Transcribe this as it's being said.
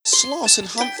Sloss and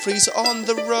Humphreys on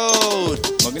the road.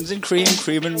 Muggins and cream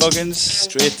and muggins,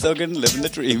 straight thuggin', living the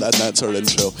dream. And that's our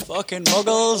intro. Fucking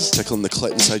muggles. Tickling the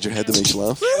clit inside your head that makes you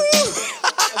laugh.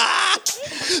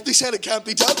 They said it can't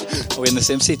be done. Are we in the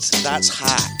same seats? That's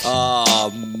hack.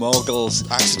 Ah, muggles.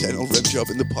 Accidental rim job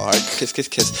in the park. Kiss, kiss,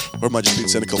 kiss. Or am I just being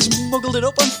cynical? Muggled it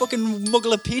up on fucking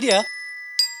Mugglepedia.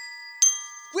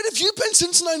 Where have you been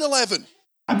since 9/11?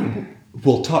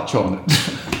 We'll touch on it.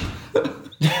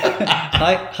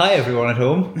 Hi everyone at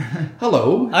home.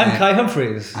 Hello. I'm Kai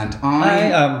Humphreys. And I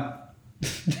am.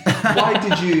 Why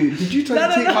did you try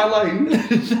to take my line?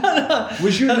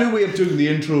 Was your new way of doing the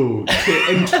intro to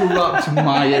interrupt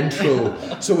my intro?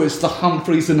 So it's the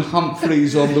Humphreys and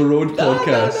Humphreys on the Road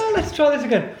podcast. No, let's try this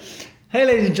again. Hey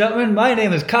ladies and gentlemen, my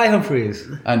name is Kai Humphreys.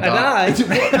 And I...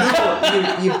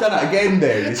 You've done it again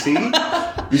there, you see?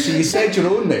 You said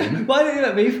your own name. Why didn't you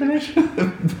let me finish?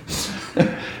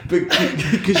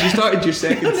 Because you started your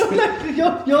second.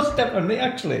 You're stepping on me,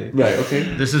 actually. Right, okay.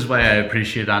 This is why I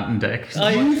appreciate Ant and Dick.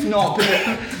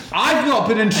 I've not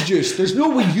been introduced. There's no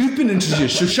way you've been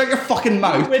introduced. So shut your fucking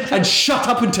mouth and shut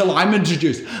up until I'm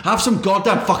introduced. Have some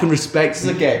goddamn fucking respect as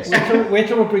a guest. Wait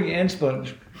till we bring you in,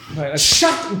 Sponge. Right,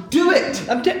 Shut! Do it!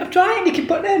 I'm trying to keep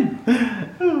putting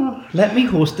in. Let me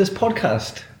host this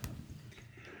podcast.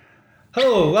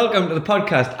 Hello, welcome to the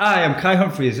podcast. I am Kai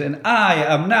Humphreys, and I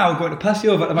am now going to pass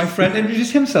you over to my friend to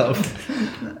introduce himself.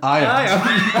 I am.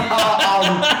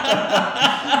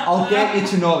 I'll get you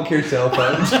to knock yourself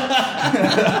out.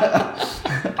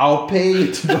 I'll pay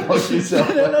you to knock yourself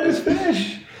out. Let us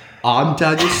finish. I'm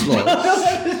Daniel Sloss.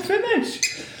 Let us finish.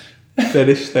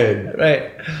 Finish then.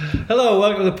 Right. Hello,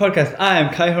 welcome to the podcast. I am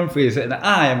Kai Humphreys, and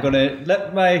I am going to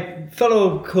let my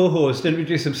fellow co-host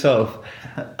introduce himself.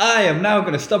 I am now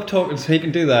going to stop talking so he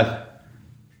can do that.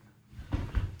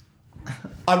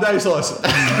 I'm Daniel Sloss.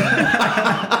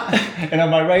 And on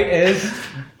my right is...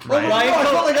 Right. I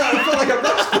felt like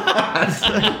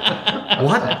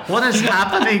a What is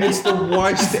happening? It's the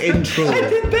worst intro. I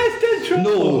did best intro.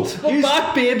 No. Come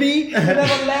back, baby. You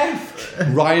never left.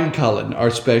 Ryan Cullen, our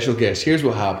special guest. Here's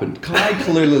what happened. Kai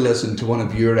clearly listened to one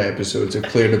of your episodes of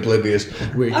Clear and Oblivious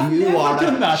where you are...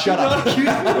 Shut up. Accuse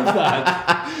me of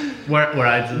that. Where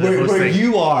I did the Where hosting.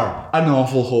 you are an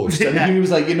awful host. And he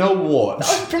was like, you know what? That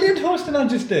was brilliant hosting I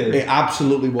just did. It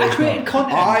absolutely was. I created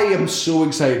content. I am so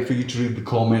excited for you to read the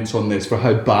comments on this for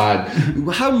how bad.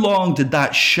 How long did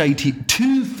that shite take?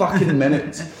 2 fucking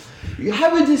minutes.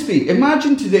 How would this be?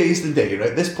 Imagine today's the day,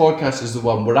 right? This podcast is the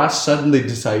one where I suddenly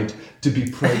decide to be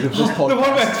proud of this podcast. The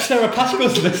one where Sarah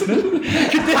Pascoe's listening.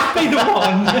 Could this be the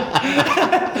one?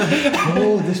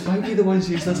 Oh, this might be the one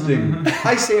she's listening.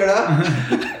 Hi, Sarah.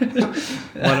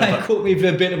 Quote me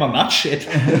verbatim on that shit.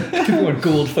 Give you a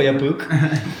gold for your book.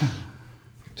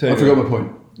 So I forgot my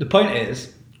point. The point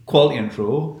is, quality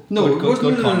intro. No, good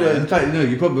no. content. In fact, no,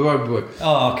 you probably were.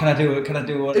 Oh, can I do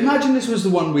it? Imagine this was the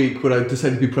one week where I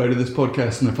decided to be proud of this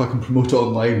podcast and I fucking promote it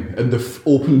online, and the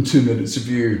opening 2 minutes of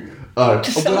you. When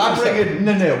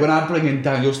I bring in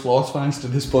Daniel Sloss fans to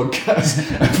this podcast,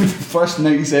 and for the first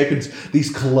 90 seconds,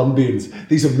 these Colombians,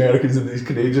 these Americans, and these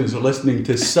Canadians are listening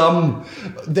to some.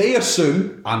 They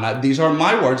assume, and these aren't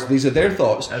my words; these are their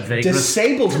thoughts.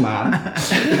 Disabled man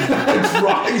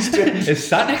tries to. It's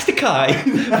sat next to Kai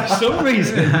for some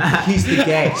reason. He's the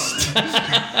guest.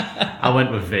 I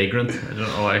went with Vagrant. I don't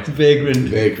know why.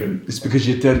 Vagrant. It's because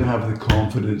you didn't have the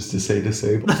confidence to say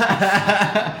disabled.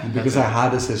 Because I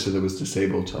had a sister that was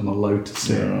disabled, I'm allowed to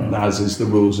say it, as is the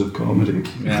rules of comedy.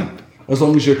 Yeah. As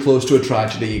long as you're close to a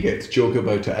tragedy, you get to joke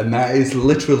about it, and that is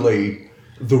literally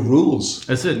the rules.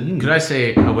 Is it? Could I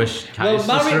say I wish Kai's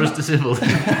sister was disabled?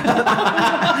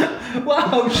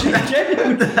 Wow, she's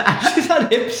genuine. She's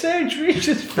had hip surgery.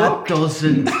 She's That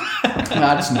doesn't.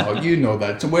 That's not, you know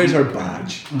that. So where's her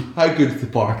badge? How good's the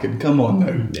parking? Come on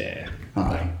now. Yeah.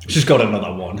 Aye. She's got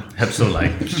another one. Hips so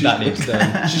light. That needs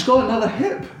done. She's got another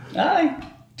hip. Aye.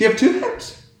 Do you have 2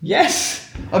 hips? Yes.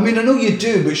 I mean, I know you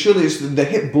do, but surely it's the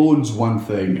hip bone's one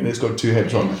thing, and it's got 2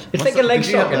 hips on it. It's like a leg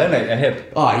socket, isn't it? A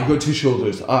hip. You've got 2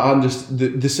 shoulders. I'm just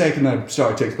the second I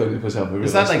started to explain it to myself, I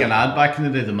Is that like an ad back in the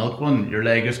day, the milk one? Your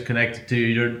leg is connected to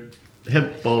your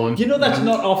hip bone. You know that's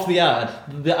not off the ad.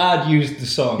 The ad used the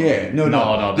song. Yeah, no.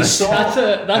 No, The song.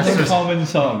 That's a common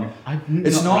song.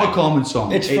 It's not a common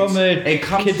song. It's from a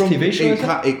kids' TV show, is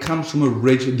It comes from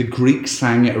the Greeks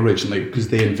sang it originally because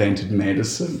they invented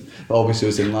medicine. Obviously, it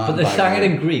was in Latin. But they sang it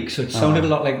in Greek, so it sounded a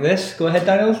lot like this. Go ahead,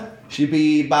 Daniel. She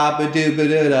be baba dooba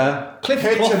dooda. Cliff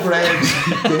Hits Clough. of bread.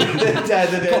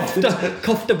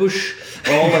 Kofta bush.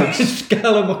 All that.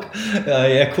 Scalamuk.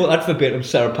 Yeah, quote that verbatim,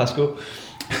 Sarah Pascoe.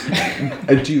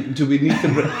 Do we need to?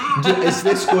 Is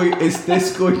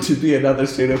this going to be another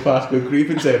Sarah Pascoe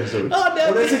grievance episode? Oh,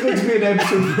 no. Or is it going to be an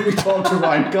episode where we talk to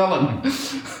Ryan Cullen?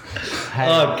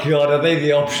 Oh God, are they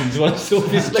the options? What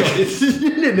Sophie's choice?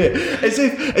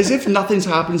 As if nothing's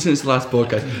happened since the last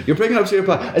podcast. You're bringing up Sarah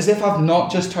Pascoe as if I've not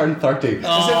just turned 30. As if we've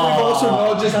also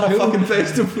not just had a fucking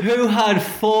festival. Who had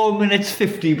 4 minutes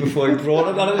 50 before he brought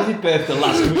it? That was his birthday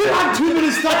last week. You had 2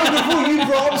 minutes 30 before you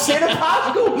brought up Sarah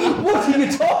Pascoe. What are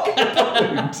you talking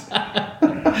about?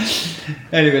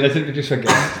 Anyway, let's introduce our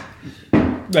guest.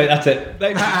 Right, that's it.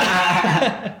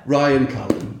 Ryan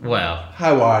Cullen. Well,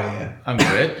 How are you? I'm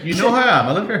great. You know how I am,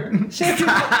 Oliver.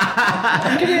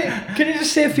 Can you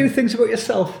just say a few things about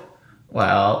yourself?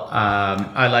 Well,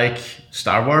 I like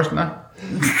Star Wars now.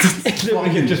 We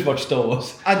can just watch Star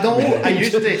Wars. I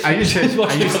used Just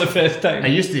watch it for the first time. I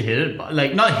used to hate it,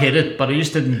 like not hate it, but I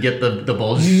just didn't get the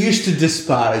buzz. You used to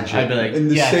disparage it I'd be like, in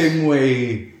the yes. same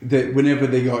way that whenever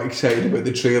they got excited about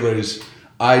the trailers,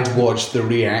 I'd watch the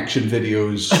reaction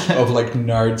videos of like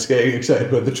nerds getting excited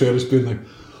about the trailers, being like,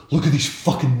 look at these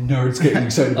fucking nerds getting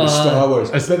excited about Star Wars.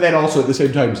 But then also at the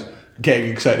same time getting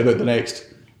excited about the next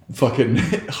fucking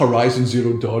Horizon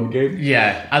Zero Dawn game.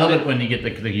 Yeah, I love it when you get the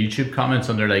YouTube comments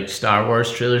under like Star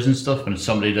Wars trailers and stuff, when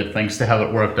somebody that thinks they have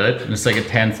it worked out, and it's like a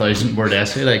 10,000 word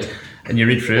essay, like, and you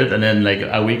read through it, and then like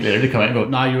a week later they come out and go,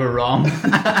 "Nah, you were wrong.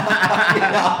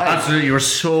 Absolutely, you were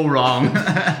so wrong."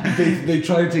 They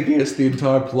tried to guess the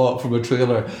entire plot from a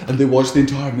trailer, and they watched the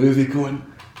entire movie going,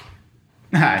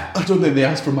 Aye. I don't think they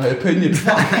asked for my opinion.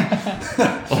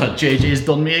 Well, JJ's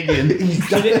done me again.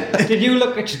 Did you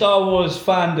look at Star Wars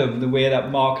fandom the way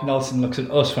that Mark Nelson looks at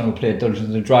us when we play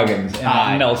Dungeons and Dragons? And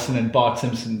Aye. Nelson and Bart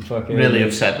Simpson fucking Really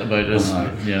upset about this.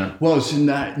 Yeah. Well, so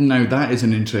now that is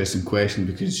an interesting question,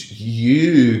 because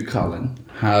you, Cullen,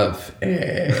 have,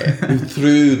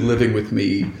 through living with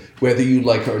me, whether you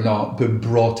like it or not, been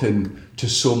brought in to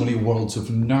so many worlds of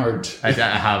nerd. I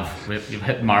have. We've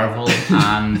hit Marvel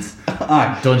and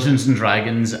Aye. Dungeons and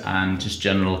Dragons and just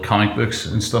general comic books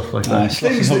and stuff like that.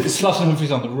 Sloss and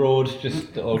Humphrey's on the road,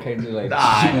 just all kinds of like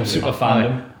Aye. super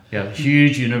fandom. Yeah,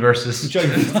 huge universes.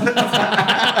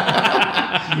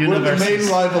 Where the main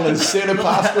rival is Sarah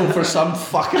Pascoe for some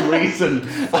fucking reason.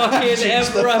 Fucking She's the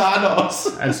Emperor.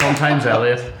 Thanos. And sometimes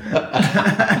Elliot.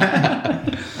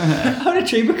 How did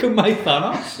she become my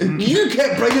Thanos? You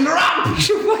kept bringing her up.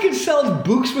 She fucking sells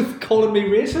books with calling me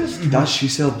racist. Does she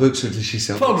sell books or does she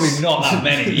sell Probably books? not that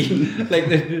many. Like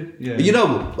yeah. You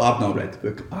know, I've not read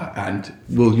the book, and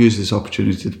we'll use this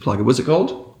opportunity to plug it. What's it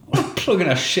called? Plugging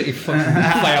a shitty fucking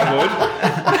firewood.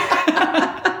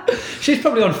 She's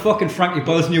probably on fucking Frankie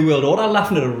Boyle's New World Order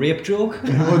laughing at a rape joke.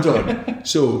 Hold on.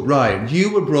 So, Ryan,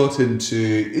 you were brought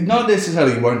into, not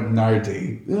necessarily you weren't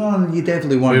nerdy. Well, you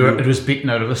definitely weren't. It was beaten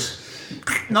out of us.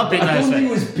 Not beaten I out of don't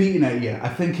think it us. was beaten out yet. I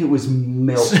think it was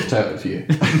milked out of you.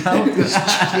 Because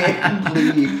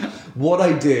genuinely, what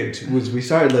I did was we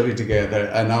started living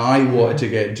together, and I wanted to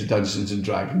get into Dungeons and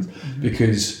Dragons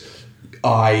because you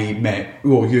and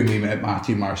me met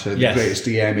Matthew Mercer, the Yes. greatest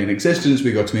DM in existence.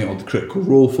 We got to meet all the Critical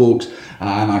Role folks,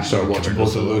 and I started watching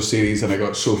both of those series, and I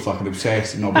got so fucking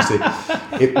obsessed. And obviously,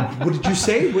 what did you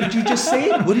say? What did you just say?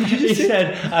 What did you He just say?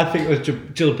 said, I think it was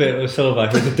Gilberto Silva,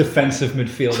 who's a defensive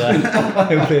midfielder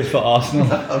who plays for Arsenal.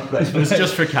 It was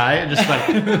just for Kai. Just like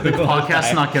the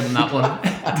podcast's not getting that one.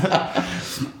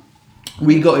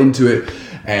 We got into it,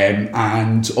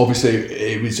 and obviously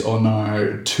it was on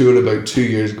our tour about 2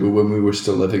 years ago when we were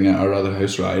still living at our other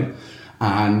house, Ryan.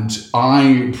 And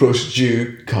I approached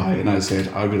you, Kai, and I said,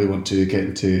 I really want to get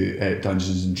into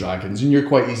Dungeons and Dragons. And you're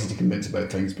quite easy to convince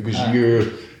about things because you're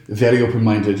very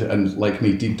open-minded and, like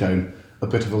me, deep down, a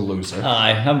bit of a loser.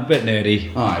 Aye, I'm a bit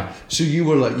nerdy. Aye. So you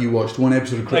were like, you watched one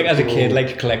episode of Like as a Critical kid, Role.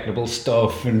 like collectible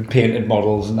stuff and painted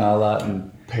models and all that, and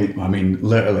Paint, I mean,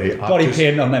 literally. body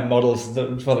painting on them models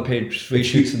for the page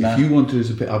reshoots and that. If you want to,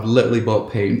 I've literally bought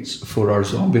paints for our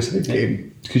Zombicide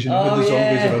game. Because you know when the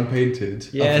zombies are unpainted,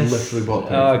 Yes. I've literally bought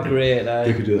paint. Oh, great.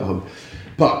 You could do that hobby.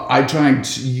 But I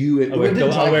dragged you in. I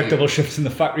work double shifts in the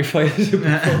factory fires. Fucking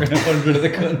 100 of the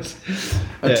cunts.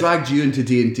 I dragged you into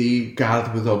D&D.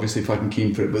 Gareth was obviously fucking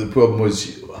keen for it, but the problem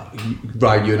was,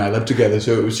 Ryan, you and I lived together,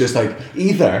 so it was just like,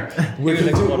 either we're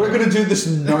going to do this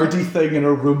nerdy thing in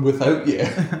our room without you,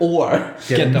 or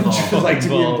Get them would you all like to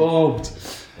be involved?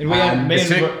 And we had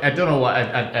I don't know what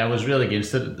I was really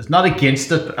against it. It's not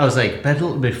against it. But I was like,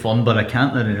 it'll be fun, but I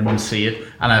can't let anyone see it,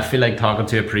 and I feel like talking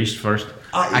to a priest first.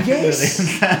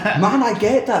 Yes, man, I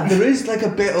get that. There is like a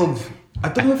bit of I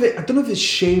don't know if it's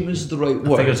shame is the right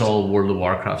word. I think it's all World of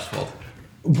Warcraft's fault.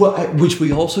 Which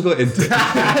we also got into.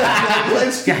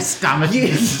 Yes, damn it.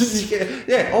 Yes.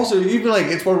 Yeah. Also, you'd be like,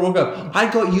 it's World of Warcraft. I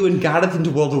got you and Gareth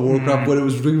into World of Warcraft when it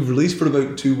was released for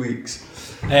about 2 weeks.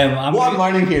 What I'm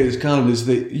learning here is, Callum, is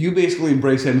that you basically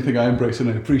embrace anything I embrace, and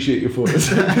I appreciate you for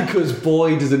it because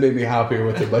boy, does it make me happier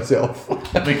with it myself.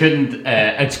 We couldn't.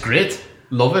 It's great.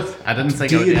 Love it. I didn't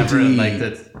think I would ever have liked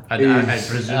it. I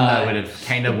presume I would have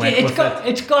kind of went with it.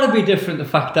 It's got to be different. The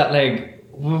fact that like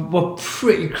we're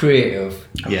pretty creative.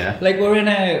 Yeah. Like we're in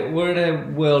a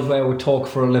world where we talk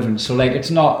for a living, so like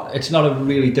it's not a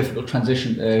really difficult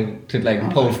transition to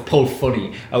like pull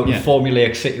funny out of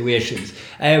formulaic situations.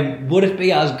 Would it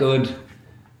be as good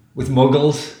with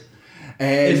Muggles?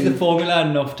 Is the formula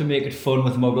enough to make it fun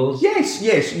with Muggles?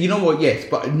 Yes. You know what? Yes,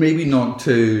 but maybe not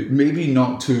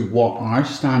to what our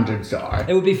standards are.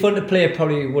 It would be fun to play. It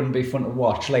probably wouldn't be fun to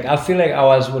watch. Like I feel like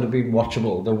ours would have been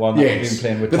watchable. The one that we've been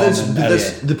playing with. But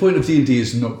the point of D&D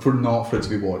is not for it to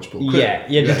be watchable. Yeah,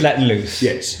 you're just letting loose.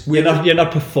 Yes, you're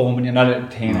not performing. You're not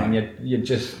entertaining. You're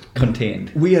just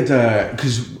contained. We had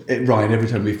because Ryan, every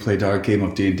time we've played our game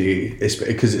of D&D,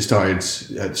 because it started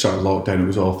lockdown. It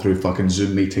was all through fucking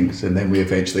Zoom meetings, and then we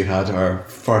eventually had our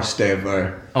first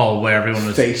ever where everyone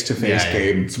was face-to-face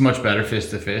game. It's much better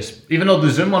face-to-face. Even though the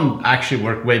Zoom one actually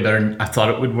worked way better than I thought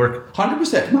it would work.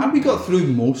 100%. Man, we got through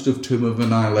most of Tomb of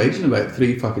Annihilation, about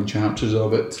 3 fucking chapters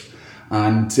of it.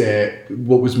 And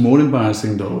what was more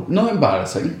embarrassing though, not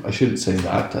embarrassing, I shouldn't say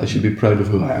that, I should be proud of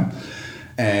who I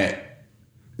am.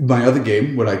 My other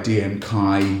game where I DM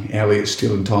Kai, Elliot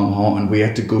Steele and Tom Houghton, we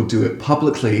had to go do it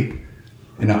publicly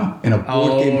in a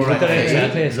board game. Right.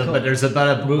 There's a bit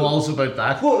of rules about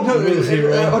that. Well,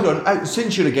 no, hold on.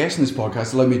 Since you're a guest in this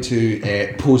podcast, allow me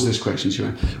to pose this question to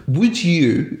you. Would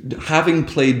you, having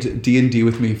played D&D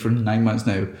with me for 9 months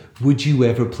now, would you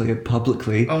ever play it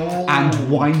publicly? And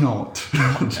why not?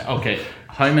 Okay,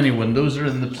 how many windows are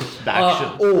in the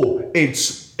action?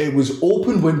 It was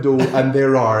open window, and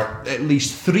there are at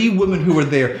least 3 women who were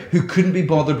there who couldn't be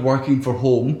bothered working from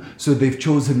home, so they've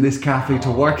chosen this cafe to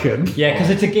work in. Yeah,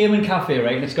 because it's a gaming cafe,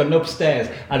 right? And it's got an upstairs.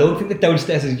 I don't think the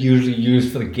downstairs is usually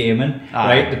used for the gaming,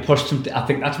 right? They pushed them. I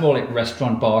think that's more like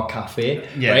restaurant, bar, cafe,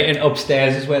 right? And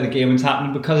upstairs is where the gaming's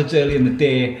happening. Because it's early in the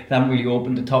day, they haven't really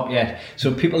opened the top yet.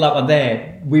 So people that were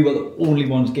there, we were the only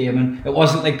ones gaming. It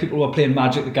wasn't like people were playing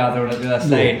Magic the Gathering at the other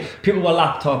side. People were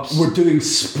laptops. We're doing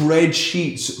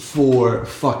spreadsheets for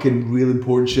fucking real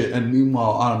important shit, and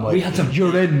meanwhile I'm like,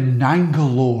 you're in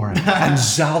Nangalore and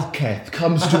Zalketh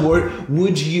comes to work.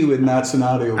 Would you in that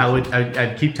scenario?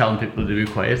 I'd keep telling people to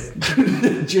be quiet.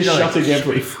 Just shutting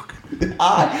every and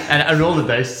I roll the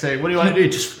dice and say, what do you want to do? I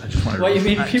just want to run.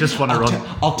 I just want to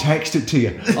run. I'll text it to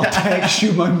you. I'll text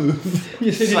you my move.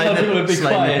 You said you tell people to be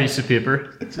quiet. A piece of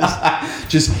paper.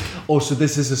 So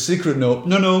this is a secret note.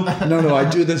 No, I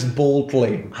do this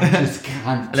boldly. I just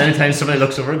can't. And anytime somebody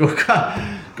looks over and go,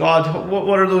 God,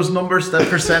 what are those numbers, that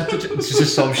percentage? It's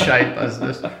just some shite as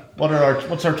this.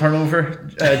 What's our turnover,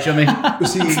 Jimmy?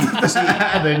 See,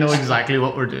 they know exactly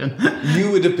what we're doing.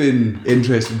 You would have been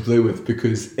interested to play with,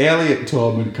 because Elliot,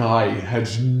 Tom and Kai had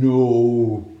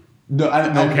no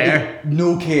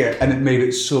care, and it made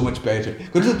it so much better.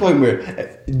 Got to the point where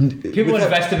people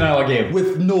invested in our game.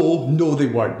 With no, they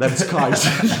weren't. That's Kai's.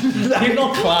 People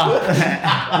clapped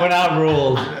when I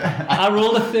rolled. I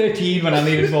rolled a 13 when I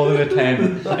needed more than a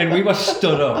 10, and we were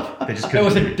stood up. It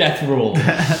was a death roll.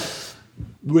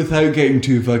 Without getting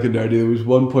too fucking nerdy, there was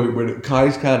one point where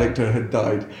Kai's character had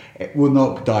died. Well,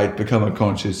 not died, become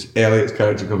unconscious. Elliot's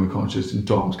character became unconscious, and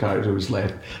Tom's character was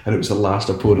left. And it was the last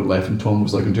opponent left, and Tom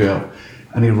was looking to help.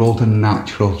 And he rolled a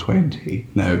natural 20.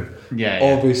 Now,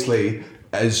 obviously,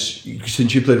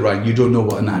 since you played Ryan, you don't know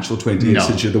what a natural 20 is,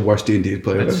 since you're the worst D&D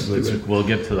player. We'll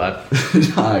get to that.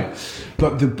 Aye.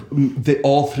 But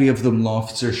all 3 of them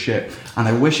lost their shit, and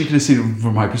I wish you could have seen it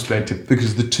from my perspective,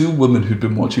 because the 2 women who'd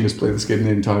been watching us play this game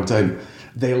the entire time,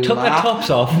 they took their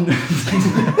tops off.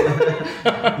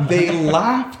 They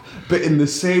laughed, but in the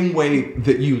same way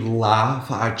that you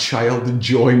laugh at a child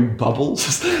enjoying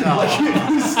bubbles.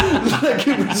 Like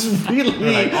it was really.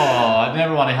 You're like, I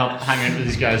never want to hang out with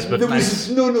these guys, but there was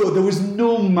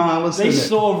no malice. They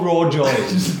saw raw joy.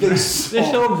 They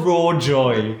saw raw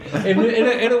joy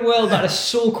in a world that is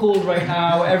so cold right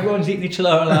now. Everyone's eating each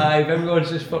other alive. Everyone's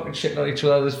just fucking shitting on each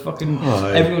other. There's fucking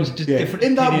everyone's just different.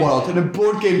 In that world, in a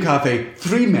board game cafe,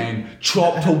 3 men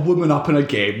chopped a woman up in a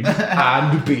game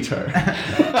and beat her.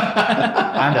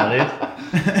 And Elliot.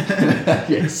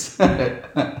 Yes.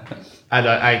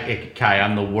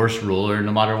 I'm the worst roller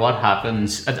no matter what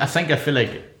happens. I feel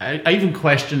like I even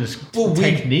question his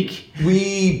technique.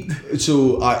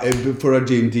 For our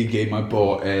D&D game, I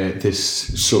bought this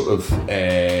sort of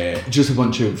just a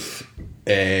bunch of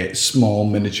small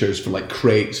miniatures for like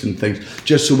crates and things,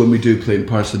 just so when we do play in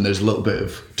person, there's a little bit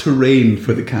of terrain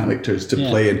for the characters to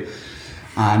play in.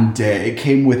 And it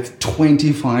came with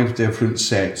 25 different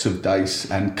sets of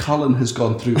dice, and Cullen has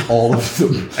gone through all of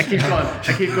them. I keep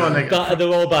going like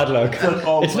they're all bad luck.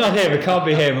 It's not him. It can't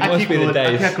be him. It must be the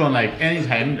dice. I kept going like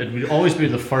anytime it would always be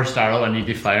the first arrow I need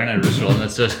to fire, and I just roll, and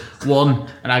it's just one,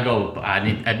 and I go,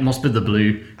 it must be the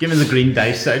blue. Give me the green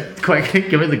dice. Quick,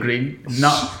 give me the green.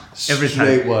 Not every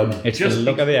time. One. It's just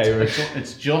look at the Irish.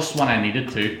 It's just when I needed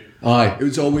to. Aye,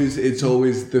 it's always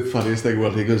the funniest thing. Well,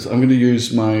 he goes, I'm going to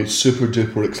use my super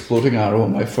duper exploding arrow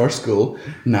on my first goal,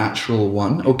 natural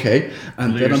 1, okay,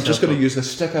 and then I'm just going to use a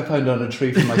stick I found on a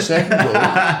tree for my second goal,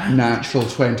 natural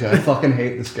 20. I fucking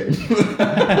hate this game.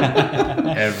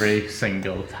 Every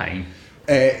single time.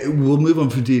 We'll move on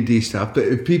from D&D stuff, but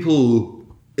if people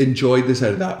enjoyed this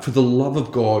out of that, for the love of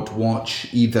God, watch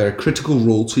either Critical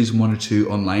Role Season 1 or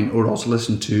 2 online, or also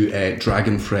listen to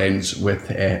Dragon Friends with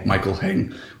Michael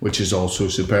Hing, which is also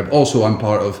superb. Also, I'm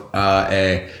part of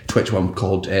a Twitch one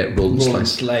called Roll and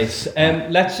Slice.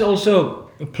 Let's also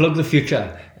plug the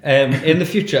future. In the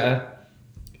future,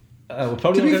 we'll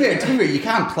probably... To be fair, you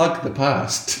can't plug the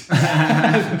past.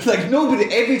 Like nobody,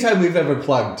 every time we've ever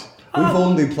plugged, we've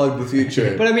only plugged the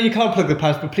future. But I mean, you can't plug the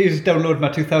past, but please download my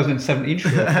 2017 show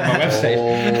from my website.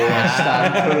 I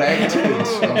stand corrected.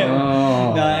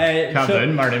 Calm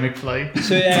down, Marty McFly.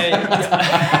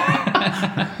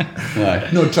 So,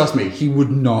 no, trust me, he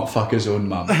would not fuck his own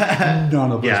mum.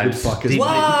 None of us would fuck his mum.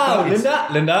 Wow,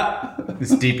 Linda.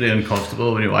 It's deeply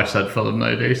uncomfortable when you watch that film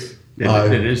nowadays.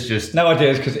 It is just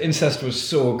nowadays, because incest was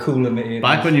so cool in the 80s.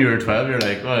 Back when you were 12, you're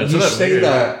like, oh, it's you a bit say weird.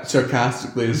 that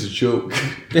sarcastically as a joke,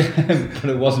 but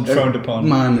it wasn't frowned upon.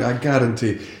 Man, I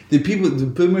guarantee the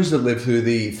boomers that lived through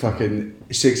the fucking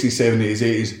 60s, 70s,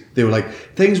 80s, they were like,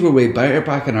 things were way better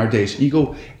back in our days. You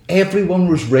go, everyone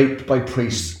was raped by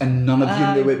priests and none of you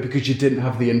knew it because you didn't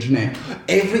have the internet.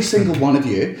 Every single one of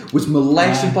you was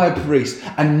molested by a priest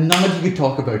and none of you could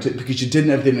talk about it because you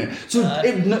didn't have the internet. So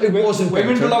it wasn't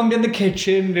women better. belonged in the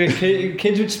kitchen. The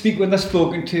kids would speak when they're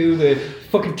spoken to. The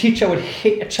fucking teacher would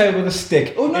hit a child with a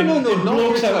stick. Oh no,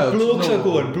 blokes are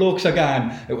going. Blokes are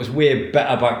gone. It was way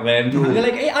better back then. No. They're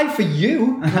like, hey, I for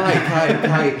you.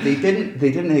 Kai. They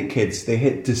didn't hit kids. They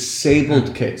hit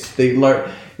disabled kids. They learned.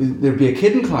 There'd be a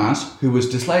kid in class who was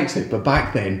dyslexic, but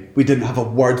back then we didn't have a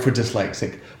word for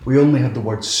dyslexic. We only had the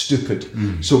word stupid.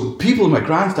 So people in my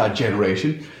granddad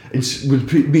generation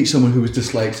would meet someone who was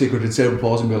dyslexic or did cerebral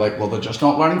palsy and be like, well, they're just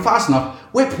not learning fast enough.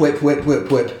 Whip.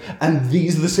 And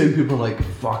these are the same people like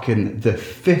fucking the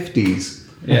 50s.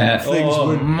 Yeah. Things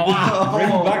were...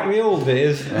 Bring back the old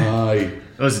days. Aye.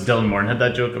 It was Dylan Moran had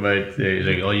that joke about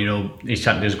like, oh, you know, he's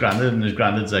chatting to his granddad, and his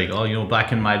granddad's like, oh, you know,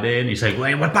 back in my day, and he's like,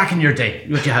 wait, what back in your day?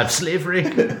 What, you had slavery?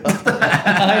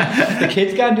 The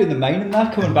kids going doing the mine and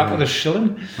that, coming back with a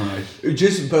shilling.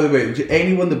 Just by the way,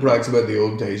 anyone that brags about the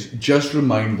old days, just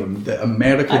remind them that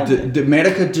America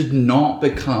did not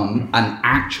become an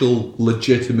actual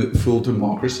legitimate full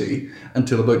democracy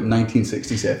until about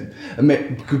 1967.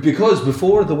 Because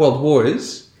before the World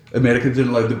Wars, America didn't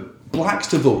allow the blacks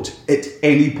to vote at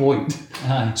any point.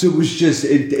 So it was just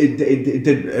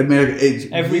America.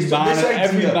 Every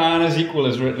man is equal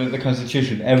as written in the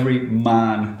Constitution. Every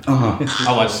man. I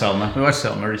watched Selma. We watched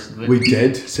Selma recently. We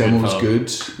did. Selma was good.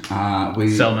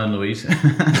 Selma and Louise. Patty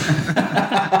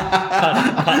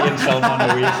and Selma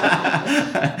and Louise.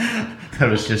 That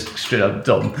was just straight up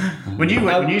dumb. When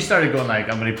you started going like,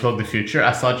 I'm going to plug the future,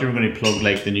 I thought you were going to plug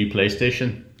like the new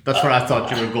PlayStation. That's where I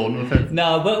thought you were going with it.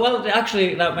 No, but well,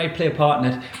 actually, that might play a part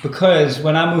in it, because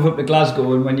when I move up to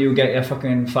Glasgow and when you get your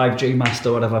fucking 5G mast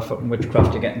or whatever fucking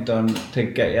witchcraft you're getting done to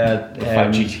get your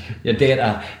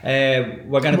data,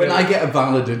 we're gonna. When I get a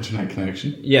valid internet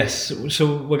connection. Yes,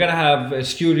 so we're gonna have a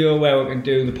studio where we can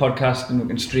do the podcast and we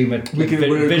can stream it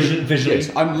visually.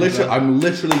 Yes, I'm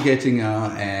literally getting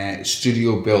a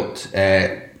studio built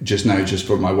just now, just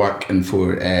for my work and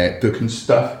for booking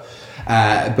stuff.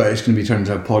 But it's going to be turned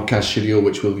into a podcast studio,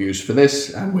 which we'll use for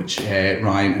this, and which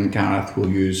Ryan and Gareth will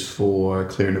use for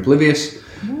Clear and Oblivious.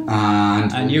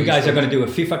 And you guys are going to do a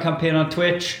FIFA campaign on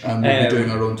Twitch. And we'll be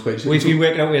doing our own Twitch. We've been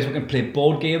working out ways we're going to play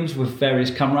board games with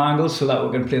various camera angles so that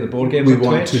we're going to play the board games on Twitch.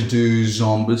 We want to do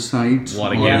Zombicide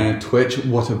on Twitch.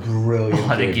 What a brilliant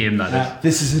What a game that is.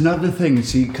 This is another thing.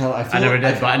 See, Carl, I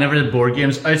never did board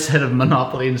games outside of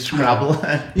Monopoly and Scrabble.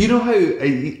 You know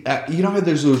how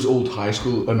there's those old high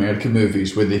school American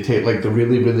movies where they take like the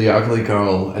really, really ugly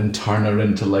girl and turn her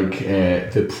into like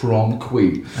the prom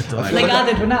queen. I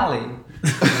did with Natalie.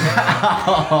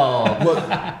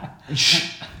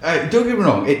 Don't get me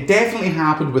wrong, it definitely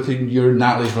happened within your and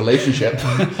Natalie's relationship.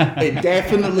 It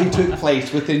definitely took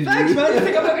place within Thanks, man. You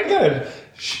think I'm looking good?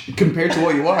 Compared to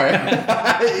what you are.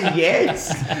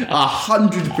 Yes,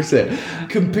 100%.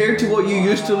 Compared to what you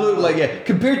used to look like,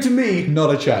 compared to me,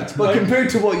 not a chance. But compared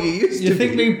to what you used to You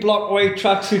think be. me block white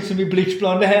tracksuits and me bleach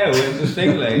blonde hair was the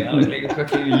thing, like? I look like a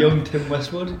fucking young Tim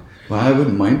Westwood. Well, I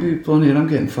wouldn't mind being blonde hair. I'm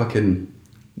getting fucking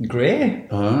grey.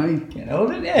 Aye. You know,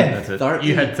 didn't you? That's it. 30.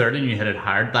 You had 30 and you hit it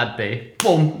hard that day.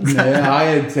 Boom. Yeah, I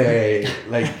had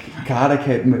Cara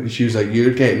kept. She was like,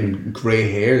 "You're getting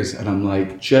grey hairs," and I'm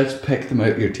like, "Just pick them out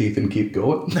of your teeth and keep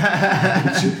going." She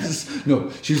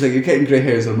was like, "You're getting grey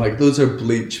hairs," and I'm like, "Those are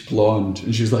bleach blonde,"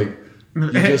 and she's like,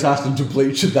 "You just asked them to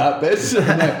bleach that bit."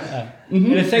 And I'm like,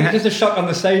 And it's like just a shot on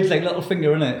the sides, like little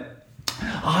finger in it.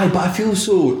 aye, but I feel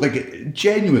so like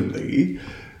genuinely.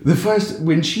 The first,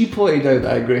 when she pointed out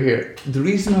that I had grey hair, the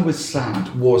reason I was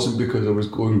sad wasn't because I was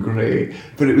going grey,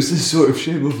 but it was this sort of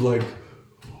shame of like,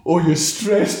 oh, you're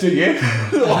stressed, are you?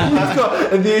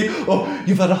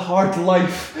 You've had a hard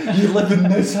life, you live in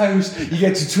this house, you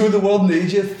get to tour the world, and at the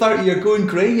age of 30, you're going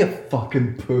grey, you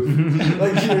fucking poof.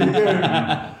 Like,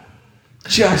 you're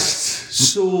just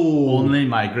so... Only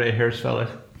my grey hairs, fella.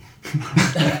 Fuck,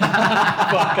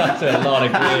 that's a lot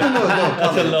of grey.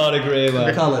 That's a lot of grey,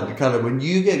 man. Callum, when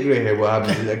you get grey hair, what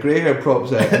happens is that grey hair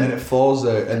props out and then it falls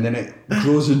out and then it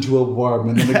grows into a worm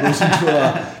and then it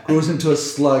goes into a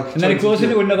slug. And then it goes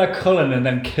into another Cullen and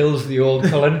then kills the old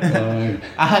Cullen.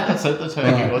 That's how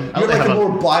I get one. You're like a more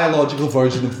biological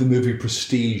version of the movie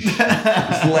Prestige.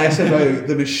 It's less about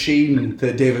the machine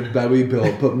that David Bowie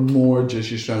built, but more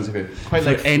just your strands of hair. Quite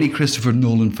like any Christopher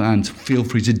Nolan fans, feel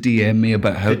free to DM me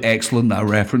about how excellent that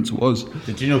reference was.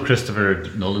 Did you know Christopher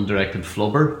Nolan directed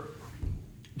Flubber?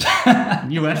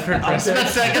 You went for it for a second.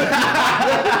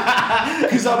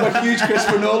 Because I'm a huge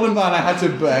Christopher Nolan man, I had to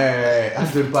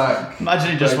back.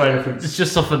 Imagine he just went. It's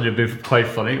just something to be quite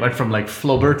funny. Went from like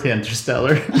Flubber to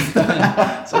Interstellar. It's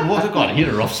like, what? God, he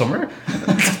had a rough summer.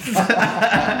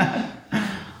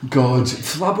 God,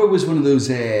 Flubber was one of those.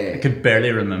 I could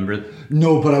barely remember it.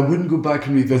 No, but I wouldn't go back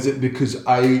and revisit because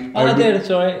I did, it's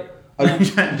alright. You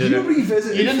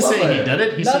revisited. He didn't say he did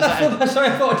it. He says Sorry,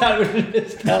 I thought that was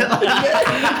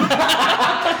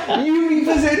You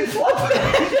revisited Flubber.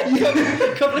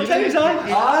 a couple of times,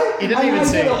 He didn't even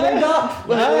say it.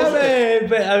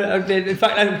 In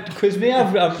fact, quiz me.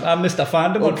 I missed a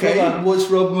fandom on Okay, Flubber. what's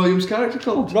Robin Williams' character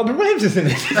called? Robin Williams is in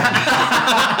it.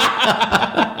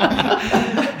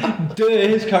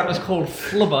 His character's called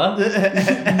Flubber.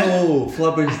 No,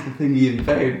 Flubber's the thing he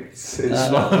invents. It's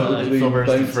not really Flubber's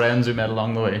the invents. friends we met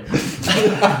along the way.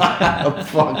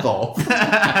 Fuck off.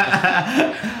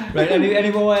 Right,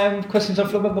 any more questions on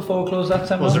Flubber before we close that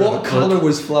time? What colour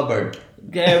was Flubber?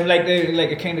 Like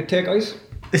a kind of turquoise.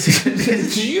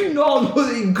 Do you not know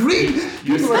the green?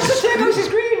 Turquoise is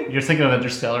green. You're thinking of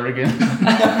Interstellar again.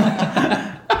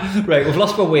 Right, we've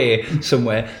lost our way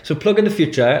somewhere. So plug in the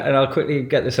future, and I'll quickly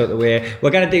get this out of the way.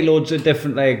 We're going to do loads of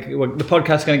different, the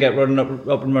podcast's going to get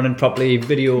up and running properly,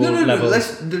 video level. None of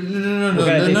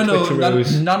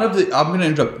the. I'm going to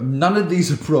interrupt. None of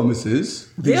these are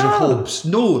promises. These are hopes.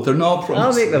 No, they're not promises.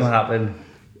 I'll make them happen.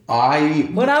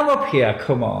 When I'm up here,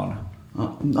 come on.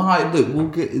 I'm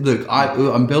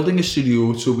building a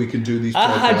studio so we can do these podcasts.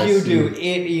 I had you do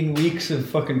 18 weeks of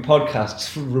fucking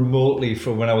podcasts remotely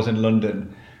from when I was in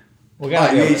London. We're going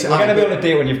to be able to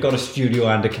do it when you've got a studio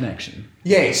and a connection.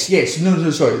 Yes.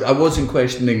 No, sorry. I wasn't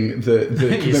questioning the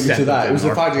commitment to that. It was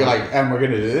the fact that you're like, and we're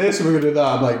going to do this and we're going to do that.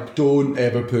 I'm like, don't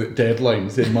ever put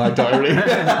deadlines in my diary.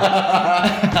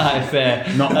 Fair.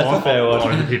 Not That's a fair one.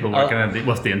 Or the people working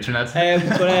with the internet.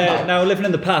 But now living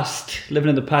in the past,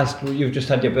 you've just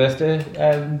had your birthday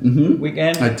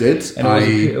weekend. I did. And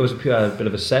it was a bit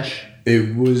of a sesh.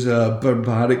 It was a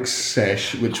barbaric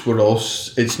sesh, which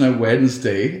it's now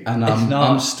Wednesday, and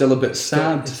I'm still a bit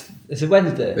sad. Is it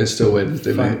Wednesday? It's still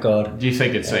Wednesday, Thank mate. God. Do you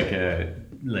think it's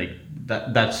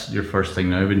that's your first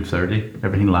thing now, being 30?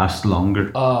 Everything lasts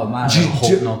longer. Oh man, I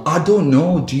hope not. I don't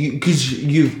know. Do you? Because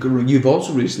you've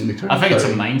also recently turned. I think 30.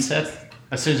 it's a mindset.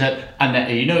 As soon as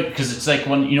because it's like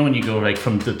when you go like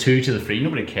from the 2 to the 3,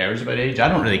 nobody cares about age. I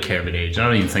don't really care about age. I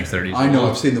don't even think 30. I know.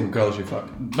 I've seen the girls you fuck.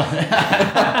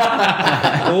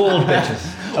 Old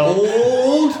bitches.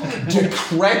 Old,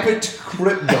 decrepit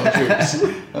crypt dodgers.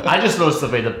 I just noticed the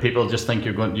way that people just think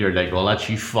you're like, well, that's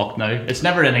you fucked now. It's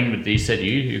never anything that they said to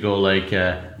you. You go like,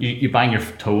 you bang your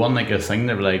toe on like a thing.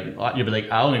 They're like, you'll be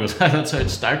like, ow, and he goes, that's how it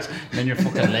starts. And then your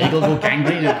fucking leg will go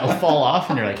gangrene and it'll fall off,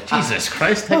 and you're like, Jesus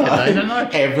Christ, take it down now.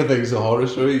 Everything's a horror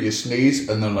story. You sneeze,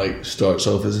 and then like starts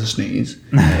off as a sneeze,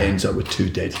 ends up with 2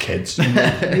 dead kids.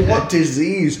 What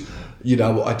disease? You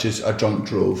know what? I drunk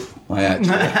drove. And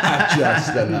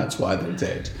that's why they're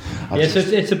dead. So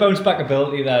it's a bounce back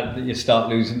ability that you start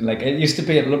losing. Like, it used to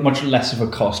be much less of a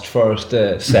cost for us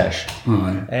to sesh.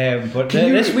 But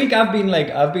this week I've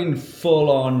been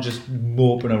full on just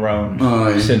moping around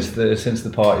since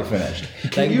the party finished.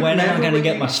 Like, when am I going to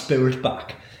get my spirit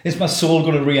back? Is my soul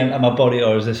going to re-enter my body,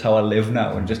 or is this how I live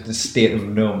now in just a state of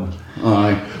numb?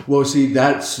 Aye. Well, see,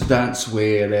 that's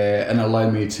where, and allow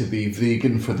me to be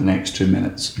vegan for the next 2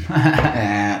 minutes.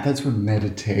 That's where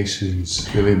meditation's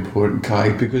really important,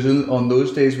 Kai, because on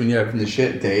those days when you're having the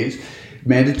shit days,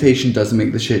 meditation doesn't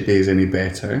make the shit days any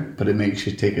better, but it makes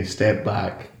you take a step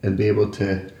back and be able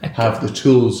to have the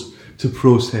tools to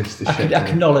process the shit.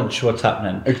 Acknowledge what's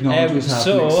happening. Accept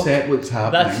what's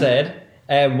happening. That said,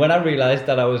 when I realised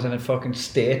that I was in a fucking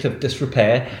state of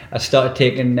disrepair, I started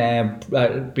being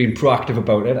proactive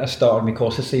about it. I started my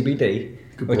course of CBD,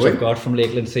 which I've got from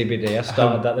Lakeland CBD. I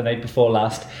started that the night before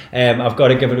last. I've got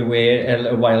to give it away a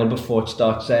little while before it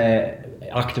starts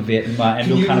activating my endocannabinoids.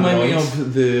 Can you remind me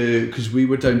of because we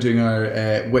were down doing our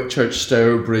Whitchurch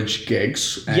Stourbridge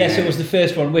gigs. Yes, it was the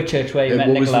first one, Whitchurch, where you met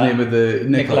Nicola. What was the name of the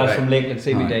Nicola from Lakeland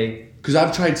CBD. Because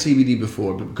I've tried CBD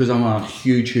before, but because I'm a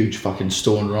huge fucking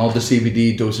stoner, all the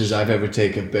CBD doses I've ever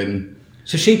taken have been...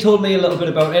 So she told me a little bit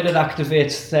about it. It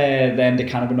activates the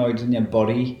endocannabinoids in your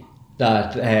body.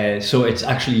 So it's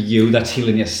actually you that's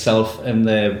healing yourself, and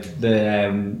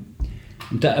I'm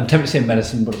tempted to say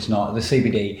medicine, but it's not. The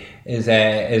CBD is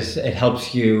it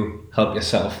helps you help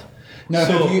yourself. Now,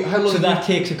 so that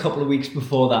takes a couple of weeks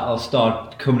before that'll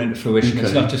start coming into fruition. Okay.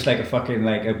 It's not just like a fucking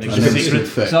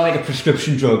it's not like a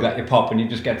prescription drug that you pop and you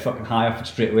just get fucking high off it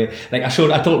straight away. Like I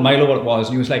told Milo what it was,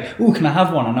 and he was like, "Ooh, can I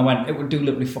have one?" And I went, "It would do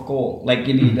literally fuck all. Like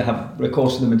you need to have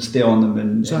recourse to them and stay on them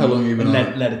and how long have you been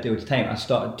on? Let it do its time." I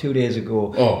started 2 days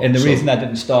ago, and the reason I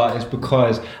didn't start is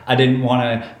because I didn't want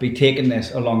to be taking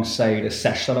this alongside a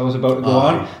sesh that I was about to go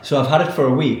on. So I've had it for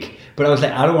a week, but I was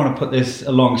like, I don't want to put this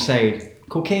alongside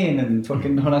cocaine and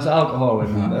fucking honest alcohol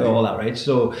and all that, right?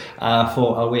 So I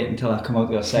thought I'll wait until I come out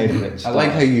the other side of it. I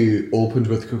like how you opened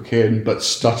with cocaine but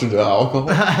stuttered at alcohol.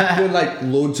 You're like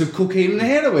loads of cocaine and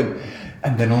heroin,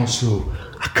 and then also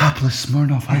a couple of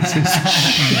Smirnoff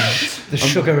Ices. The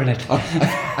sugar in it.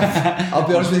 I'll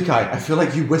be honest with you, Kai. I feel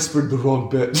like you whispered the wrong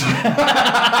bit.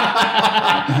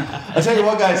 I tell you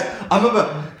what, guys. I'm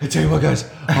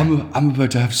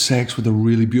about to have sex with a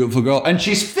really beautiful girl, and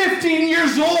she's 15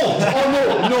 years old.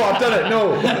 Oh no, I've done it.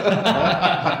 No.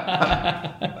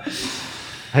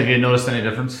 Have you noticed any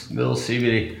difference? Little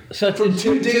CBD. So it's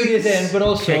 2 days in, but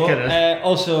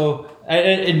also.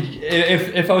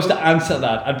 If I was to answer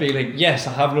that, I'd be like, yes,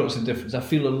 I have noticed a difference. I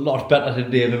feel a lot better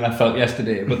today than I felt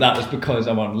yesterday, but that is because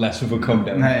I'm on less of a come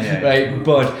down, right?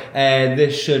 But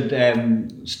this should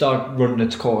start running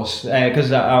its course,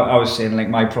 because I was saying, like,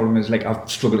 my problem is, like, I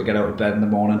struggle to get out of bed in the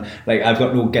morning. Like, I've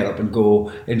got no get up and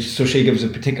go, and so she gives a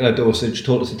particular dosage,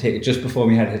 told us to take it just before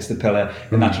my head hits the pillar,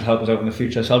 and that should help us out in the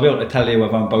future. So I'll be able to tell you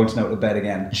if I'm bouncing out of bed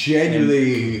again.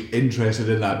 Genuinely interested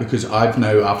in that, because I've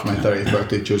now, after my 30th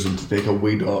birthday, chosen to take a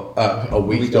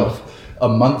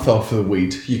month off of the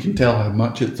weed. You can tell how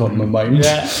much it's on my mind.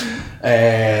 Yeah.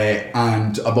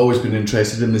 And I've always been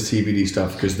interested in the CBD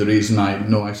stuff, because the reason I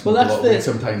know I smoke a lot of weed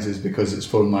sometimes is because it's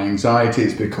for my anxiety.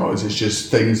 It's because it's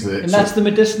just things that... And that's the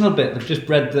medicinal bit. They've just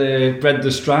bred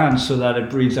the strands so that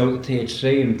it breeds out the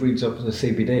THC and breeds up the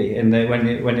CBD. And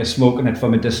when you're smoking it for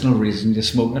medicinal reasons, you're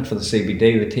smoking it for the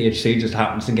CBD. The THC just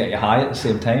happens to get you high at the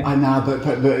same time. I know, but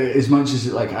as much as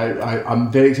like I'm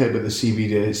very excited about the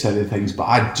CBD side of things, but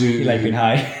I do... You like being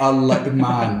high?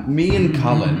 Me and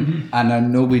Cullen, and I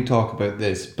know we talk about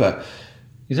this, but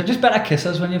is it just better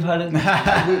kissers when you've had it?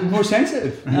 More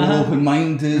sensitive, more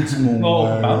open-minded,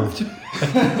 more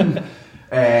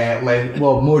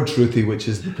more truthy, which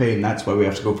is the pain. That's why we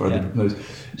have to go further. Yeah.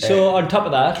 So on top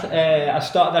of that, I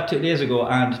started that 2 days ago,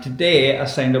 and today I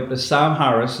signed up with Sam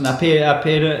Harris, and I paid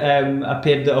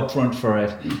the upfront for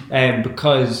it,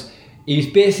 because he's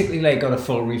basically like got a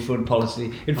full refund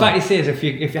policy. In fact, he says if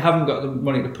you haven't got the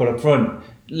money to put up front,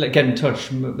 like, get in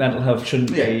touch. Mental health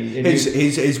shouldn't be.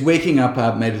 His waking up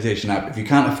app, meditation app. If you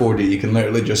can't afford it, you can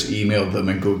literally just email them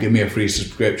and go, give me a free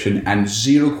subscription, and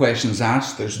 0 questions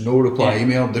asked. There's no reply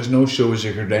email. There's no show us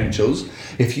your credentials.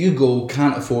 If you go,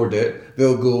 can't afford it,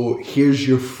 they'll go, here's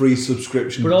your free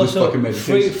subscription. But also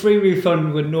free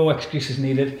refund with no excuses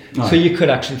needed. Aye. So you could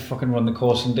actually fucking run the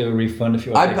course and do a refund if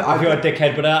you're a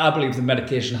dickhead. But I believe the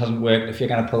meditation hasn't worked if you're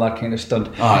going to pull that kind of stunt.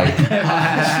 Aye.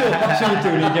 So you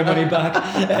do need your money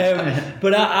back.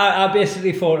 But I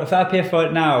basically thought, if I pay for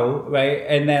it now, right,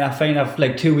 and then I find I've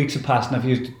like 2 weeks have passed and I've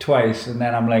used it twice, and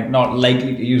then I'm like not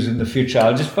likely to use it in the future,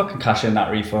 I'll just fucking cash in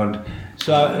that refund.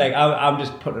 So I'm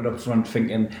just putting it up front,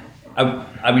 thinking, I'll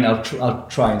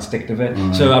try and stick to it.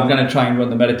 So I'm going to try and run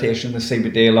the meditation and the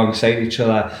CBD alongside each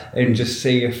other and just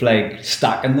see if like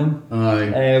stacking them.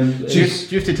 Do you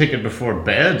have to take it before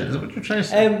bed? Is that what you're trying to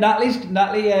say?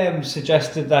 Natalie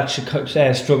suggested that she could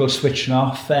struggle switching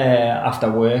off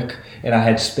after work in her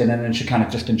head spinning, and she kind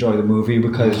of just enjoy the movie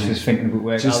because she's thinking about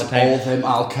work all the time. All them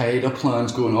Al-Qaeda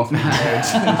plans going off in her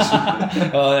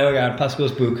head. Oh, there we go.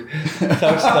 Pascal's book. That's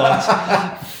how it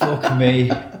starts. Fuck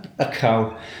me.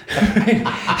 Cow.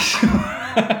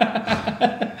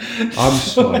 I'm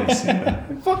sorry, Sarah.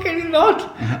 Fucking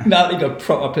not. Natalie got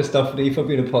proper pissed off at me for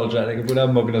being apologetic about her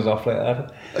mugging us off like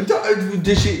that.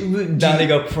 Natalie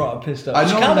got proper pissed off.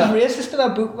 She can't be racist in her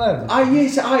book, man.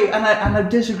 I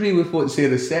disagree with what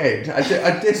Sarah said.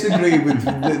 I disagree with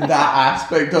that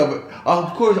aspect of it.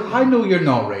 Of course, I know you're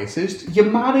not racist. You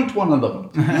married one of them.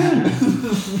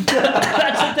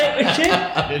 That's the thing with shit.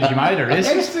 Did you marry a racist?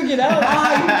 I just figured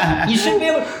out. You should be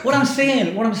able. What I'm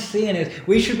saying is,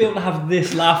 we should be able to have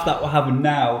this laugh that we're having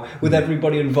now with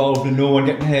everybody involved and no one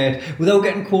getting hurt without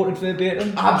getting quoted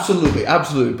verbatim. Absolutely.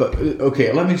 But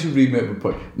okay, let me just remake my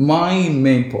point. My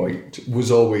main point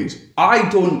was always, I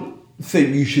don't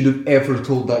think you should have ever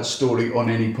told that story on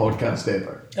any podcast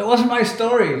ever. It wasn't my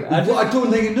story. I don't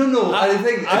think. No. I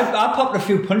think I popped a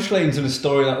few punchlines in a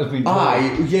story that was being told.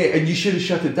 And you should have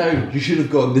shut it down. You should have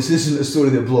gone, this isn't a story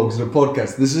that belongs in a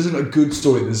podcast. This isn't a good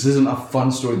story. This isn't a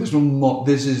fun story. There's no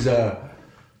this is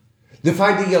the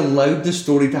fact that you allowed the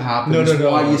story to happen is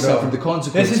why you suffered the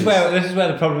consequences. This is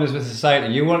where the problem is with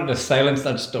society. You wanted to silence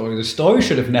that story. The story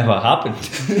should have never happened.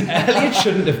 Elliot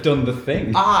shouldn't have done the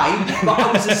thing. But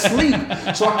I was asleep,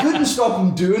 so I couldn't stop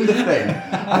him doing the thing.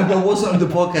 And I wasn't on the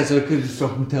podcast, so I couldn't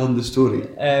stop him telling the story.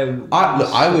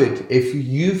 I would, if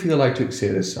you feel I took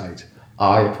Sarah's side,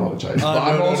 I apologise. But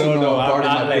I'm also not burning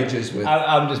my bridges with.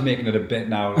 I'm just making it a bit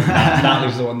now.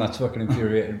 Natalie's the one that's fucking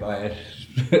infuriated by it.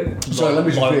 Sorry, let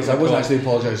me just rephrase. I wasn't actually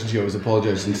apologising to you. I was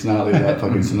apologising to Natalie in that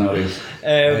fucking scenario.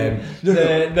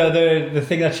 The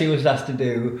thing that she was asked to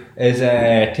do is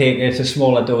it's a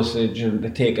smaller dosage and to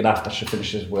take it after she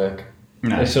finishes work.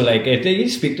 No. So like, you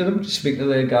speak to them, speak to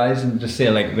the guys, and just say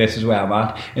like, this is where I'm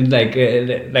at, and I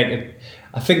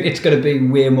think it's going to be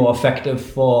way more effective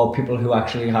for people who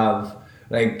actually have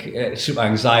super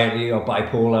anxiety or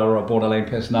bipolar or borderline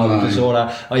personality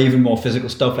disorder, or even more physical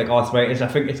stuff like arthritis. I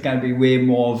think it's going to be way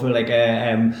more of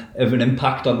of an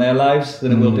impact on their lives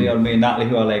than it will be on me and Natalie,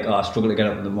 who are like, I struggle to get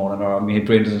up in the morning, or my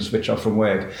brain doesn't switch off from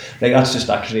work. Like, that's just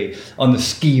actually on the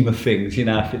scheme of things, you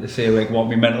know, if you to say like what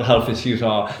my mental health issues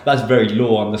are, that's very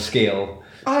low on the scale.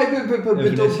 But I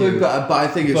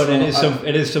think it's. But it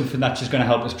is something that's just going to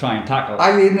help us try and tackle.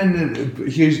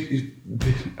 Here's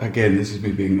again. This is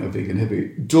me being a vegan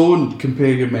hippie. Don't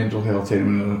compare your mental health to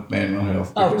anyone else's mental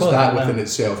health, because that within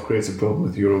itself creates a problem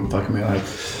with your own fucking mental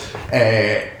health.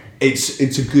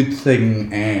 It's a good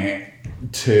thing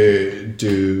to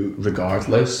do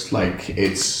regardless. Like,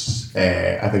 it's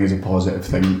I think it's a positive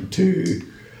thing to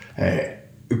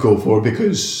go for,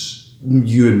 because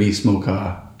you and me smoke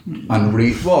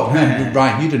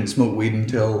Ryan, you didn't smoke weed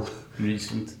until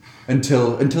recent.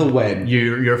 Until when?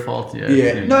 Your fault, yeah.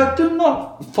 Yeah. No, do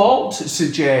not fault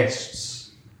suggests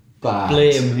bad.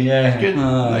 Blame, yeah. Good.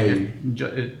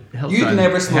 It helps. You'd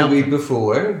never smoked weed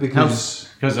before because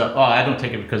I don't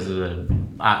take it because of the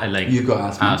you've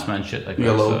got asthma and shit like that.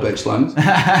 Your little bitch lungs.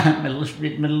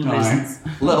 middle reasons.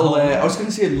 Little. I was going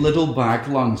to say little bag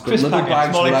lungs, but crisp little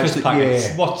packets, bags are actually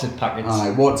packets. What's it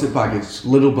packets? What's it packets?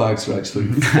 Little bags are actually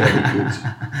very good.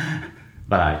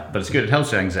 But it's good. It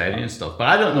helps your anxiety and stuff. But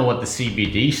I don't know what the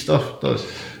CBD stuff does.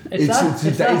 It's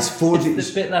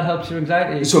the bit that helps your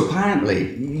anxiety. So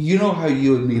apparently, you know how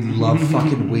you and me love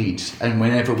fucking weed, and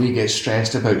whenever we get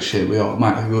stressed about shit, we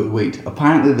automatically go to weed.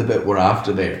 Apparently, the bit we're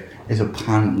after there is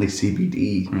apparently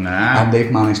CBD, and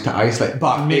they've managed to isolate.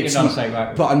 But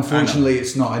unfortunately,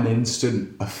 it's not an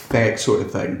instant effect sort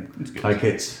of thing. Like,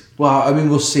 it's Well, I mean,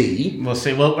 we'll see. We'll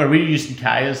see. Well, are we using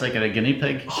Kai as like a guinea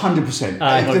pig?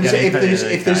 100%. If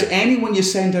If there's anyone you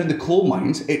send down the coal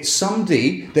mines, it's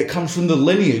somebody that comes from the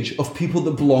lineage of people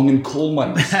that belong in coal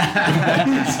mines.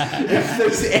 If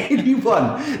there's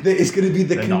anyone that is going to be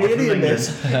the canary in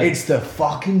this, it's the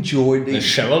fucking Jordan. The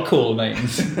Cheryl Coal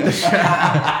Mines.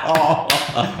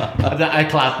 I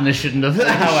clapped and I shouldn't have.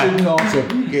 I should not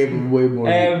have. You gave him way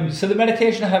more. So the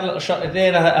meditation, I had a little shot today,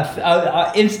 and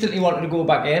I instantly wanted to go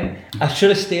back in. I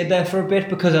should have stayed there for a bit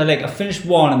because I finished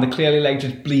one and they're clearly like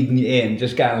just bleeding you in,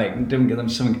 just kind of like didn't give them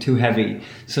something too heavy.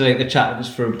 So like they chatted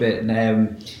just for a bit,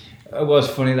 and it was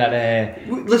funny that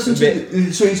Listen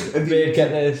to get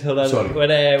this. Hold on. Sorry.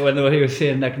 When he was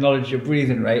saying acknowledge your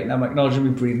breathing, right? And I'm acknowledging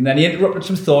my breathing. Then he interrupted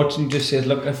some thoughts and he just says,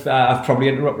 look, I've probably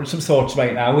interrupted some thoughts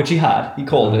right now, which he had. He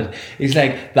called it. He's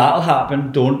like, that'll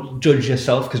happen. Don't judge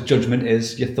yourself because judgment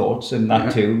is your thoughts, and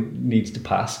that too needs to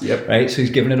pass. Yep. Right? So he's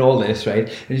giving it all this, right?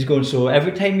 And he's going, so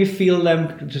every time you feel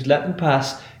them, just let them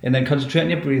pass. And then concentrate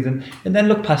on your breathing, and then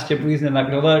look past your breathing and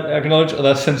acknowledge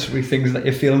other sensory things that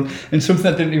you're feeling. And something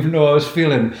I didn't even know I was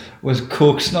feeling was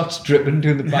coke snots dripping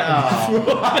down the back of the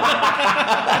throat.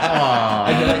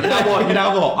 You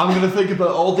know what? I'm going to think about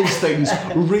all these things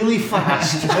really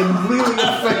fast and really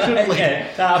efficiently.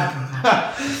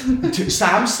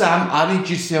 Sam, I need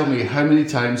you to tell me how many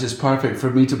times it's perfect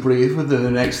for me to breathe within the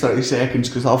next 30 seconds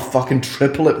because I'll fucking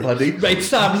triple it, buddy. Right,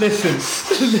 Sam, listen.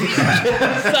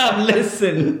 Sam,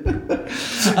 listen.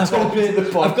 I've got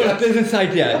a business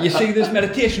idea. You see this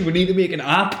meditation, we need to make an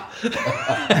app. You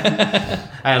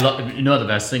know what the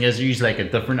best thing is? You use like a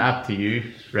different app to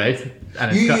you, right?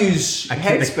 And You use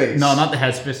Headspace? No, not the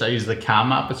Headspace. I use the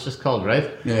Calm app. It's just called, right?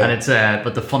 Yeah. And it's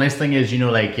but the funniest thing is,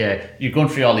 like you're going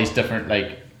through all these different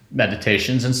like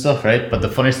meditations and stuff, right? But the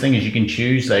funniest thing is you can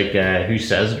choose like who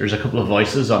says it. There's a couple of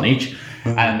voices on each.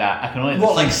 And I can only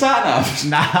What, like sat-navs?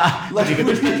 Nah. Like, I'm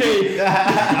telling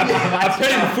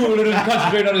the fool who doesn't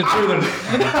concentrate on his breathing.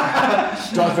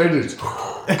 Darth Vader's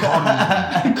come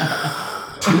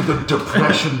to the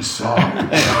depression song.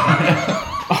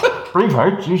 Breathe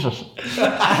out, Jesus.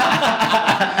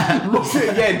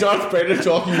 Yeah, Darth Vader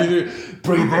talking to you.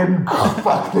 Breathe in.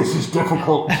 Fuck, this is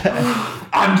difficult.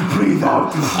 And breathe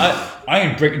out. I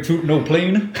ain't breaking through no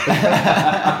plane.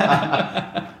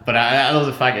 But I love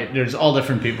the fact that there's all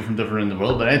different people from different in the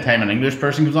world. But anytime an English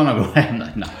person comes on, I go,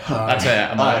 no, that's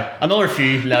another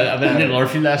few. I've been in another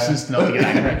few lessons not to get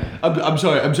angry. I'm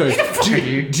sorry.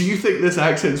 Do you think this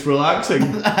accent's relaxing?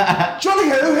 Johnny,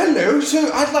 hello.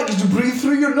 So I'd like you to breathe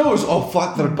through your nose. Oh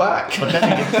fuck, they're back. But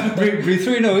then breathe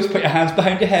through your nose, put your hands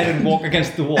behind your head, and walk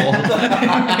against the wall.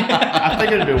 I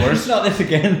think it'd be worse. Not this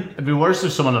again. It'd be worse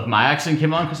if someone of my accent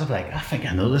came on because I'm like, I think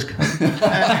I know this guy.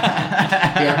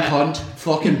 Here, cunt.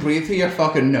 Fucking breathe through your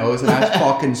fucking nose, and I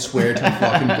fucking swear to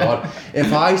fucking God,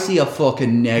 if I see a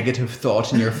fucking negative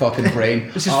thought in your fucking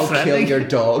brain, I'll kill your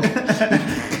dog.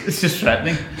 It's just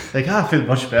threatening. Like, I feel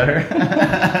much better.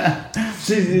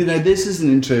 See, now this is an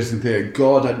interesting thing.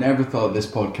 God, I never thought this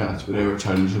podcast would ever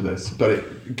turn into this, but it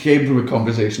came from a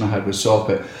conversation I had with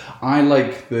Soppit. I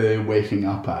like the Waking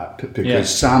Up app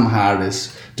because Sam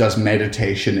Harris does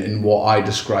meditation in what I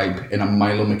describe in a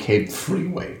Milo McCabe free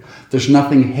way. There's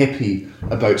nothing hippie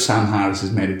about Sam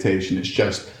Harris's meditation. It's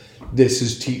just, this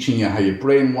is teaching you how your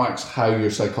brain works, how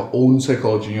your own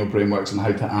psychology in your brain works, and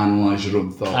how to analyse your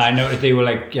own thoughts. I noticed they were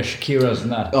like your Shakiras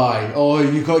and that. Aye. Oh,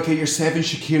 you got to get your 7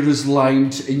 Shakiras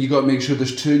lined, and you got to make sure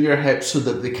there's 2 in your hips so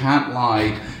that they can't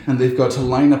lie, and they've got to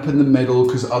line up in the middle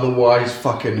because otherwise,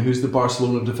 fucking, who's the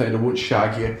Barcelona defender won't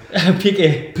shag you?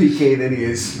 Piqué. Piqué, then he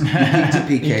is.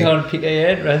 Piqué. You can't Piqué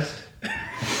it, rest.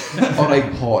 Alright,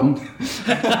 Horton.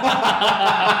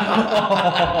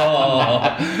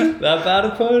 That bad a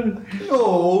pun?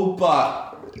 No,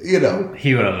 but, you know.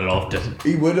 He would have loved it.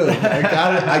 He would have.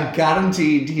 I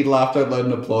guaranteed he laughed out loud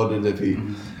and applauded if he...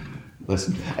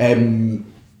 Listen.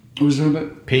 What was it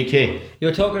about? PK. You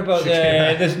were talking about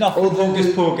there's nothing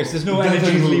focus pocus. There's no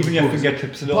energy leaving your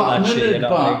fingertips and all that shit. You know,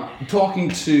 but talking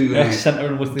to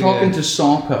centering with the talking to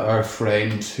Soppit, our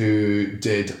friend who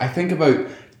did, I think about,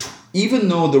 even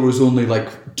though there was only like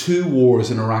 2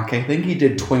 wars in Iraq, I think he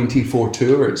did 24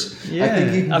 tours. Yeah, I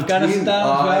think he Afghanistan as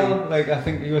well. Like I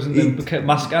think he was in the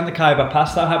massacre and the Khyber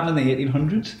Pass that happened in the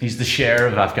 1800s. He's the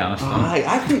sheriff of Afghanistan.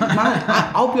 I think, man,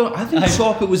 I'll be honest, I think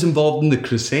Soppit was involved in the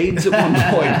Crusades at one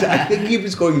point. I think he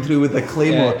was going through with a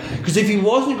claymore. Because if he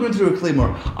wasn't going through a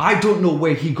claymore, I don't know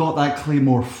where he got that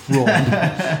claymore from.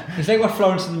 It's like what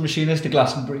Florence and the Machinist to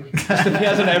Glastonbury. Just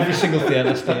appears on every single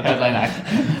theatre stage. Headline act.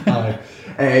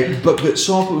 but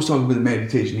Sophie was talking about the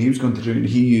meditation he was going to do, and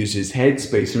he uses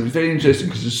Headspace, and it was very interesting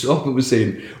because Sophie was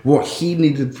saying what he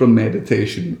needed from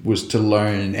meditation was to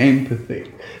learn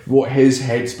empathy. What his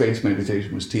Headspace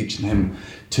meditation was teaching him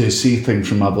to see things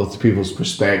from other people's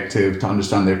perspective, to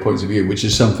understand their points of view, which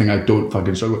is something I don't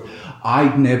fucking struggle with.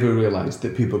 I'd never realised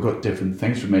that people got different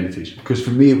things from meditation, because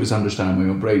for me it was understanding my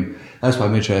own brain. That's why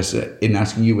I'm interested in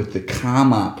asking you with the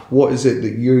Calm app, what is it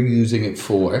that you're using it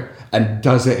for, and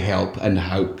does it help, and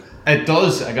how? It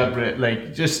does. I got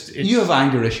just. You have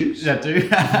anger issues. I do.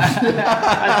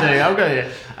 I do.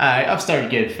 I've started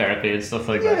getting therapy and stuff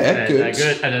like that. Yeah,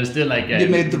 good. And I was doing you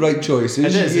made the right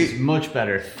choices. It's much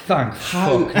better. Thank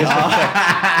fuck.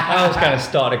 I was going to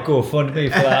start a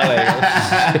GoFundMe for that.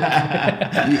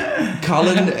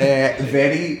 Cullen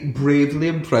very bravely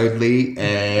and proudly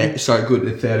started going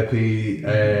to therapy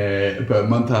about a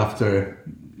month after.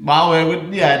 Wow,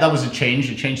 that was a change.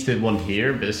 It changed to one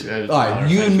here.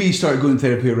 You and me started going to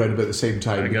therapy around about the same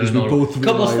time because we both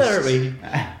couples realised. therapy.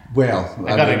 Well,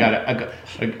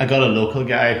 I got a local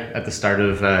guy at the start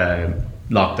of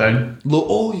lockdown.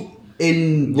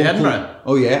 In Edinburgh.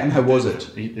 Oh yeah, and how was it?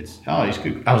 He's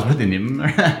good. I was with him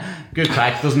there. Good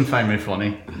crack. Doesn't find me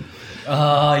funny.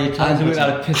 Oh, you told me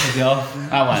that it pisses you off.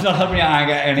 It's not helping your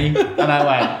anger any. And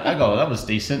I go, that was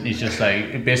decent. He's just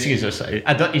like, basically, he's just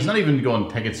like, he's not even going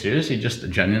to take it serious. He just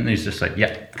genuinely, he's just like,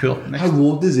 yeah, cool. Next. How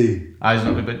old is he? He's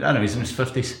not, but I don't know, he's in his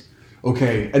 50s.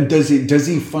 Okay, and does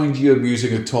he find you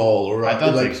amusing at all, or I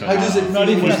don't think so. How does it? Not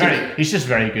even. He's just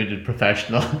very good and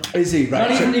professional. Is he right?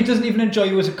 He doesn't even enjoy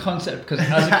you as a concept, because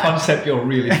as a concept you're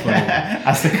really funny.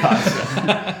 As the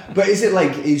concept. But is it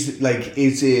like is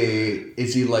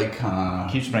he like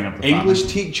keeps bringing up the English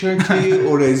teacher to you,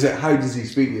 or is it how does he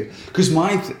speak to you? Because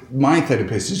my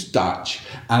therapist is Dutch,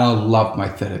 and I love my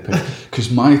therapist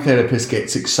because my therapist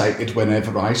gets excited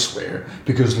whenever I swear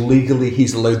because legally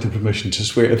he's allowed the permission to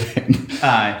swear then.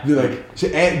 Aye. They're like, so,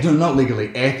 no, not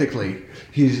legally, ethically.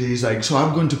 He's like, so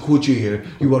I'm going to quote you here.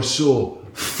 You are so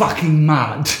fucking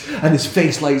mad, and his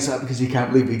face lights up because he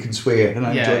can't believe he can swear. And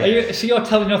I'm so you're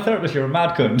telling your therapist you're a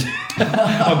mad cunt?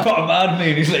 I've got a mad me,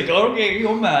 and he's like, okay,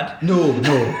 you're mad. No.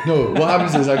 What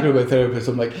happens is I go to my therapist.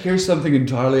 I'm like, here's something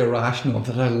entirely irrational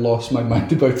that I lost my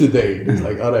mind about today. And he's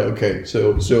like, all right, okay.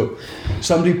 So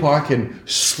somebody parking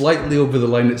slightly over the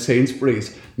line at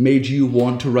Sainsbury's made you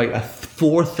want to write a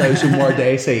 4,000 word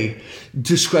essay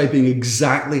describing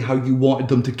exactly how you wanted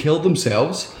them to kill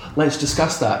themselves. Let's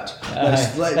discuss that.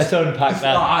 Let's unpack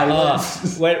that.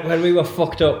 When we were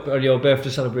fucked up on your birthday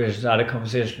celebrations, I had a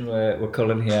conversation with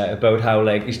Cullen here about how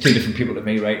like he's two different people to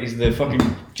me, right? He's the fucking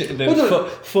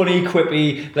funny,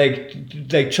 quippy,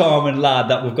 like charming lad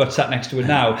that we've got sat next to it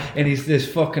now, and he's this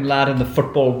fucking lad in the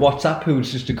football WhatsApp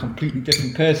who's just a completely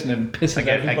different person and pissing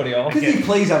everybody off. Because he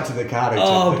plays up to the character.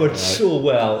 Oh, but so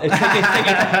well.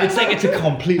 It's like it's a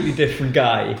completely different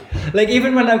guy. Like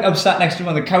even when I'm sat next to him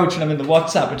on the couch and I'm in the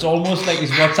WhatsApp, it's almost like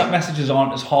his WhatsApp messages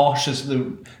aren't as harsh as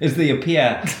they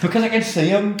appear because I can see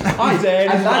him. He's there,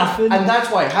 he's laughing. And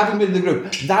that's why, having been in the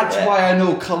group, that's why I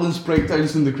know Cullen's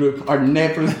breakdowns in the group are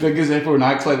never as big as everyone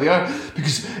acts like they are.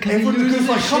 Because everyone in the group's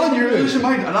like, Cullen, you're losing your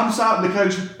mind. And I'm sat on the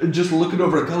couch and just looking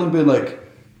over at Cullen being like,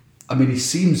 I mean, he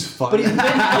seems fun. But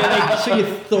so you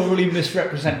thoroughly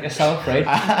misrepresent yourself, right?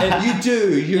 You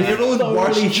do. You're your own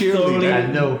worst cheerleader. I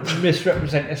know.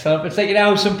 Misrepresent yourself. It's like, you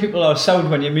know how some people are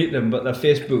sound when you meet them, but their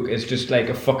Facebook is just like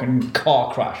a fucking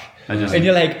car crash. And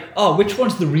you're like, oh, which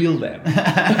one's the real them?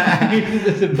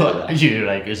 But you're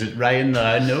like, is it Ryan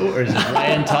that I know, or is it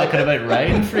Ryan talking about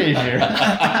Ryan Fraser?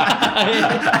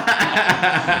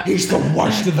 He's the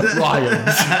worst of the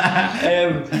Ryans.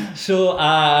 So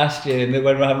I asked you, and when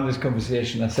we're having this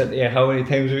conversation, I said to you, how many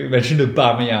times have you mentioned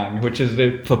Aubameyang, which is,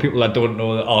 for people that don't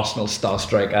know, the Arsenal star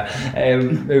striker.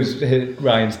 It was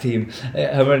Ryan's team.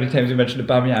 How many times have you mentioned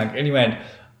Aubameyang? And he went,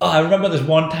 oh, I remember this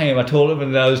one time I told him,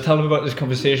 and I was telling him about this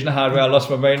conversation I had where I lost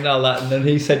my mind and all that, and then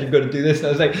he said, you've got to do this, and I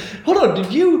was like, hold on,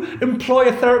 did you employ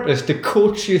a therapist to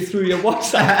coach you through your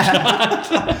WhatsApp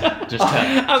chat?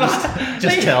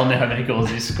 just tell me how many goals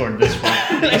he scored this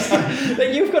week.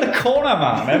 Like, you've got a corner,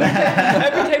 man.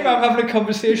 Every time I'm having a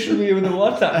conversation with you in the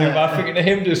WhatsApp group, I'm thinking of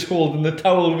him just holding the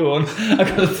towel going,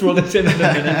 I've got to throw this in a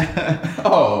minute.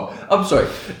 Oh, I'm sorry.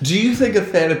 Do you think a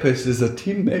therapist is a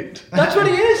teammate? That's what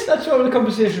he is. That's what the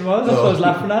conversation was. That's what I was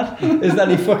laughing at. Is that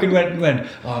he fucking went and went,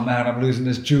 oh man, I'm losing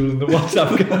this jewel in the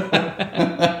WhatsApp group.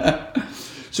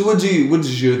 So what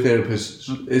does your therapist,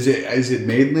 is it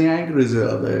mainly anger, or is it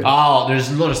other? Oh,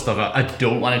 there's a lot of stuff I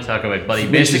don't want to talk about, but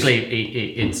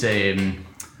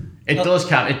It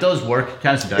does work.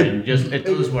 Can't down. It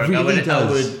does work. Really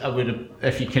does. I would,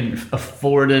 if you can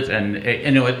afford it, and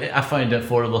I find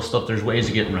affordable stuff. There's ways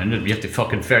of getting around it. You have to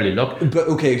fucking fairly look. But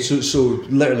okay, so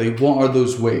literally, what are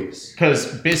those ways?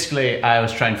 Because basically, I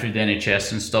was trying through the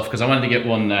NHS and stuff because I wanted to get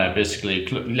one basically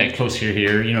like close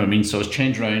here. You know what I mean? So I was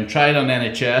changed around, tried on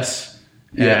NHS.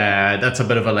 Yeah, that's a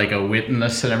bit of a waiting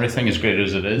list and everything, as great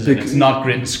as it is. And it's not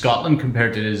great in Scotland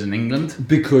compared to it is in England.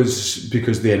 Because the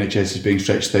NHS is being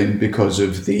stretched thin because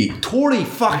of the Tory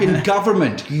fucking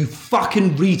government, you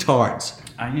fucking retards.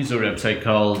 I use a website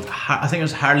called, I think it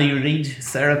was Harley Reid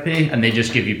Therapy, and they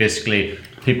just give you basically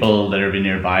people that are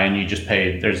nearby, and you just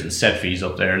pay, there's set fees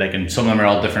up there, like, and some of them are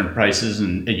all different prices,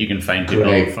 and you can find people.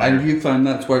 Great. And you found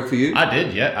that's worked for you? I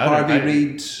did, yeah. Harley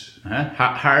Reid.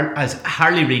 As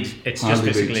Harley Reid, it's just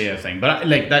basically a thing, but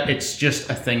like that, it's just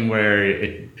a thing where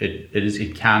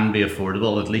it can be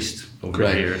affordable, at least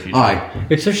over here. If you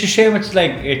it's such a shame. It's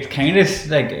like it kind of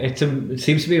like it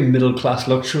seems to be a middle class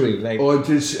luxury. Like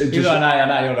you know, and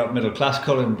I are not middle class,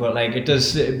 Colin, but like it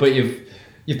does. But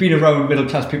you've been around middle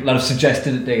class people that have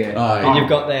suggested it to you, and you've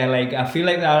got there. Like I feel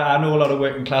like that. I know a lot of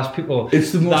working class people.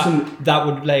 It's the most that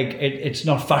would like it's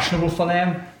not fashionable for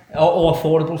them. Or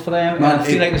affordable for them. Man, and I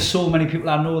feel like there's so many people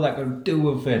I know that could do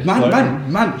with it.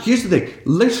 Man, here's the thing.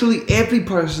 Literally every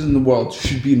person in the world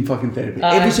should be in fucking therapy.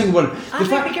 Every single one. I'd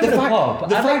like to give it a pop.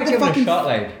 I'd like to give it a shot,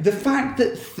 like. The fact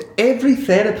that every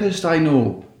therapist I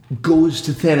know goes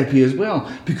to therapy as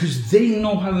well, because they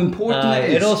know how important it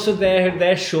is. And also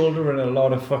they're shouldering a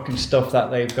lot of fucking stuff that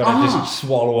they've got to just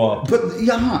swallow up. But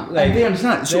like, they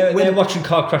understand. So they're watching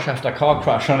car crash after car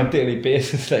crash on a daily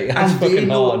basis. Like, that's fucking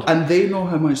hard. And they know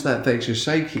how much that affects your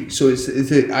psyche. So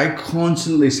I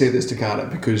constantly say this to Cara,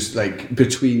 because like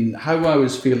between how I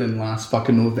was feeling last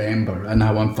fucking November and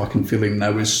how I'm fucking feeling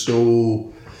now is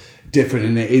so different,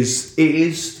 and it is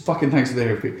fucking thanks to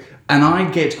therapy. And I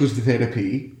get to go to the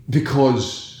therapy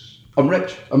because I'm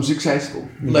rich, I'm successful,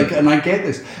 like, and I get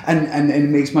this, and it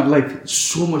makes my life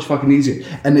so much fucking easier.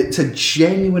 And it's a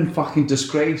genuine fucking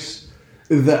disgrace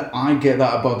that I get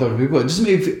that about other people. It doesn't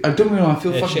mean I don't know. I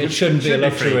feel fucking. It shouldn't be a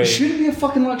luxury. It shouldn't be a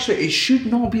fucking luxury. It should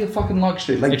not be a fucking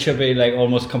luxury. Like, it should be like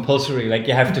almost compulsory. Like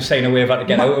you have to sign a waiver to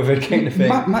get out of it, kind of thing.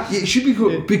 It should be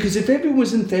cool, because if everyone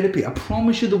was in therapy, I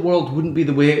promise you the world wouldn't be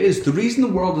the way it is. The reason the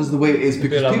world is the way it is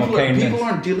because people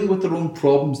aren't dealing with their own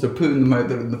problems. They're putting them out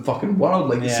there in the fucking world.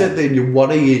 Like you sit there and you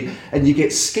worry and you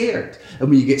get scared. And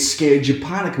when you get scared, you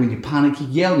panic. And when you panic, you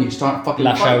yell and you start fucking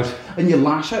lash out. And you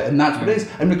lash out, and that's what it is.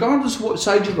 And regardless of what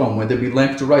side you're on, whether it be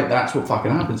left or right, that's what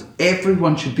fucking happens.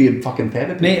 Everyone should be in fucking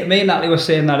therapy. Me and Natalie were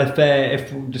saying that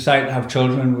if we decide to have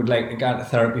children, we'd like to go to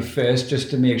therapy first, just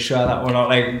to make sure that we're not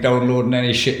like downloading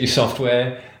any shitty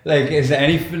software. Like, is there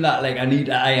anything that like I need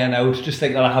to iron out, just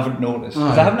like that I haven't noticed?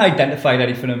 Because I haven't identified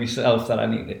anything in myself that I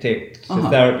need to take to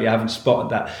therapy. I haven't spotted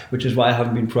that, which is why I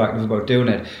haven't been proactive about doing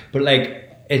it. But like,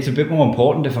 it's a bit more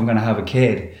important if I'm going to have a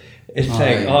kid. It's is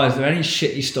there any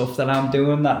shitty stuff that I'm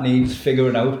doing that needs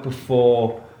figuring out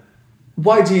before?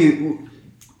 Why do you?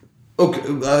 Okay,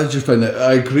 I just find that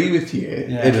I agree with you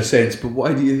in a sense, but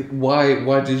why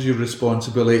does your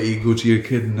responsibility go to your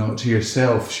kid and not to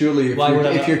yourself? Surely,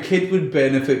 if your kid would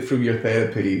benefit from your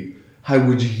therapy, how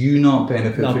would you not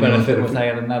benefit? Not benefit with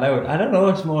ironing that out. I don't know.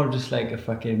 It's more just like a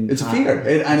fucking. It's a fear,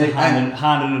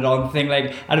 handing it on thing.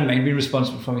 Like I don't mind being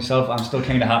responsible for myself. I'm still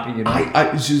kind of happy, you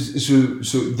know.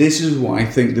 So this is what I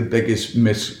think the biggest the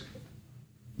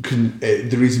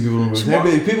reason people don't go to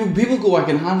therapy. People go, I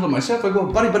can handle it myself. I go,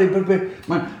 buddy,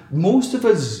 man. Most of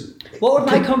us. What would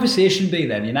my conversation be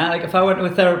then? You know, like if I went to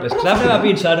a therapist, because I've never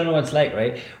been, so I don't know what it's like,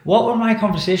 right? What would my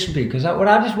conversation be? Because would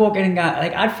I just walk in and go,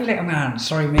 like, I'd feel like, oh man,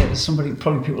 sorry mate, there's probably a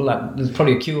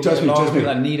queue of people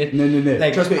that need it. No.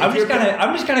 Like, Trust me, I'm just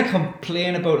gonna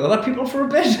complain about other people for a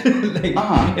bit, like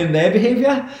in their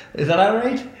behaviour. Is that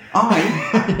alright?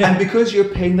 And because you're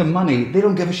paying them money, they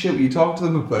don't give a shit what you talk to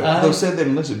them about. They'll sit there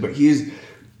and listen. But here's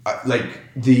like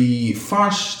the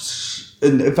first.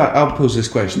 And in fact, I'll pose this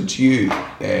question to you,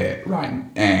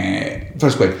 Ryan.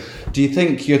 First question: do you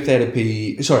think your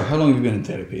therapy? Sorry, how long have you been in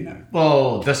therapy now?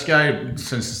 Well, this guy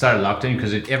since the start of lockdown,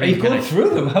 because you've gone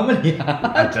through them. How many?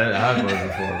 I had one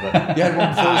before, but you had one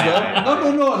before as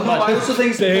well. No. I also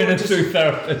think it's important to through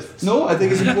therapists. No, I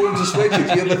think it's important to switch.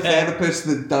 If you have a therapist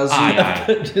that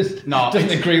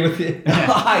doesn't agree with you,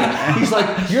 he's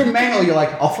like, you're mental. You're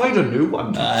like, I'll find a new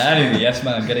one. I need a yes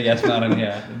man. I'm getting a yes man in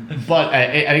here. But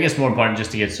I think it's more important important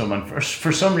just to get someone.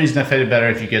 For some reason, I find it better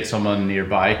if you get someone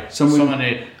nearby. Someone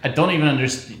who, I don't even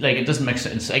understand. Like, it doesn't make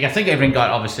sense. Like, I think everything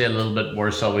got obviously a little bit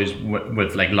worse always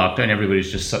with like lockdown.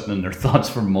 Everybody's just sitting in their thoughts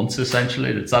for months essentially.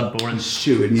 It's that boring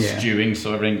stewing.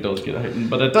 So everything does get out.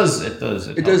 But it does.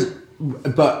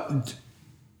 But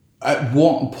at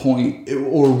what point,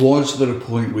 or was there a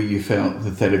point where you felt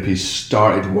the therapy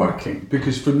started working?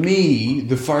 Because for me,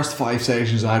 the first 5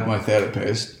 sessions I had my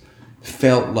therapist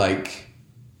felt like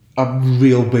a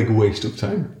real big waste of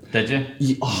time. Did you?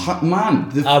 Yeah,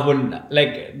 man. I wouldn't,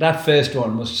 like, that first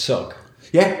one must suck.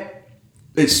 Yeah.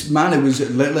 It was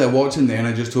literally, I walked in there and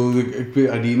I just told her,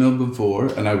 I'd emailed before,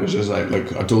 and I was just like,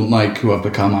 look, I don't like who I've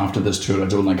become after this tour. I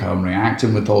don't like how I'm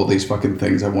reacting with all these fucking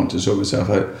things. I want to sort myself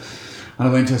out. And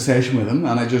I went to a session with him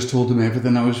and I just told him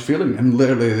everything I was feeling. And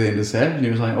literally at the end of the session, he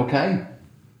was like, okay.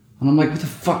 And I'm like, what the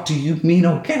fuck do you mean,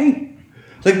 okay?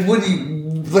 Like, what do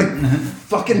you, like,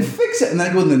 fucking fix it? And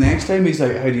then I go, the next time, he's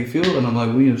like, how do you feel? And I'm like,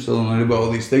 well, you're still learning about all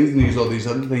these things, and he's all these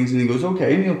other things. And he goes,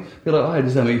 okay. And he'll be like, oh, how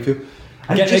does that make you feel?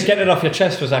 Getting it off your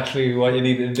chest was actually what you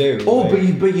needed to do. Oh,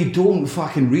 right? but you don't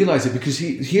fucking realise it, because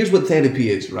here's what therapy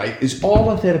is, right? Is all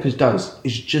a therapist does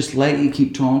is just let you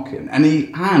keep talking. And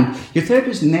your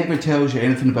therapist never tells you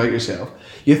anything about yourself.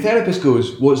 Your therapist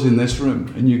goes, what's in this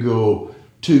room? And you go,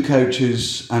 2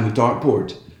 couches and a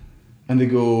dartboard. And they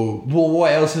go, well,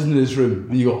 what else is in this room?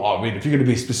 And you go, oh, wait, if you're going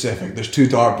to be specific, there's 2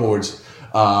 dartboards.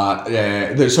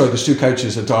 There's 2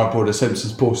 couches, a dartboard, a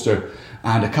Simpsons poster,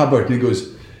 and a cupboard. And he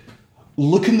goes,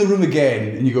 look in the room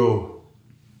again. And you go,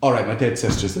 all right, my dead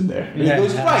sister's in there. And he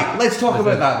goes, right, let's talk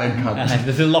about that then, cunt.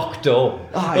 There's a locked door.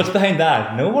 What's behind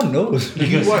that? No one knows.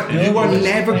 You were never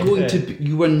ever going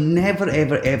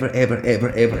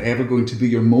to be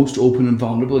your most open and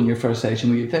vulnerable in your first session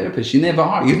with your therapist. You never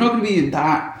are. You're not going to be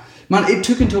that. Man, it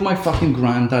took until my fucking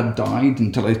granddad died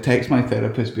until I text my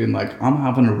therapist being like, I'm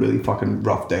having a really fucking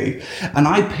rough day. And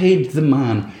I paid the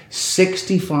man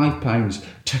 £65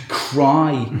 to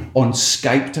cry on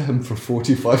Skype to him for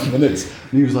 45 minutes.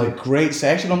 And he was like, great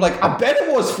session. I'm like, I bet it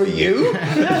was for you.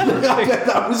 I bet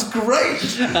that was great.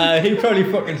 He probably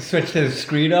fucking switched his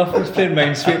screen off. He was playing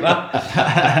Minesweeper.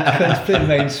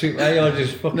 You're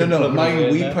just fucking... No,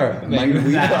 Mineweeper.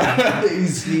 Mineweeper.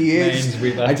 He is.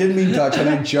 Minesweeper. I didn't mean Dutch, I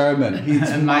meant German. He's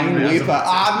Mineweeper.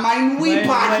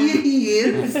 Mineweeper, here he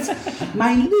is.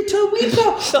 My little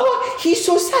weeper. Oh, he's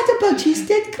so sad about his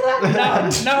dead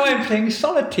granddad. Now I'm playing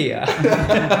Solitaire.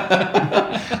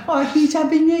 Oh, he's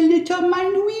having a little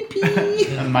Mineweepy.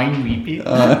 A Mineweepy.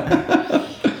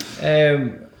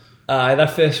 That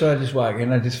first one I just walked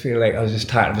in, I just feel like I was just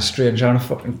tired of a stranger in a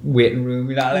fucking waiting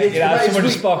room. Someone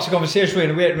just sparks a conversation in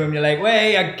a waiting room. You're like,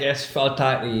 well, I guess felt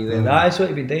tired of you. That's what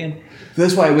you've been doing.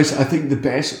 That's why I think the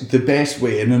best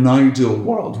way in an ideal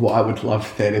world, what I would love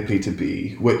therapy to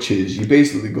be, which is you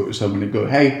basically go to someone and go,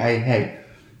 hey,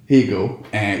 here you go.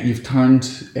 You've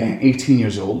turned 18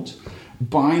 years old.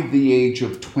 By the age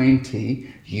of 20,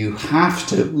 you have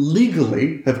to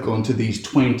legally have gone to these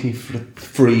 20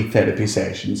 free therapy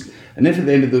sessions. And if at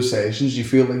the end of those sessions you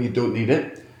feel like you don't need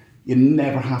it, you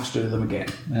never have to do them again.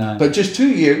 Yeah. But just 2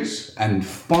 years and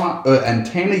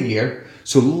 10 a year,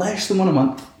 so less than 1 a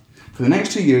month. For the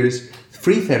next 2 years,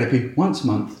 free therapy once a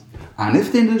month. And if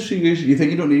at the end of those 2 years you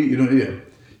think you don't need it,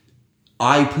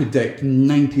 I predict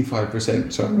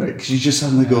 95% turn right, because you just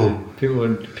suddenly go. People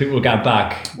will get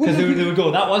back because they would go,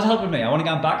 that was helping me. I want to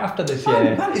get back after this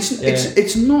year. Man,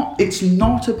 it's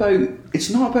not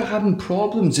about having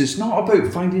problems. It's not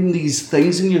about finding these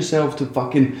things in yourself to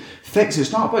fucking fix.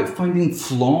 It's not about finding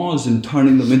flaws and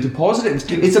turning them into positives.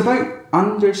 It's about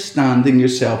understanding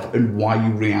yourself and why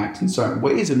you react in certain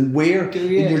ways and where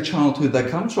in your childhood that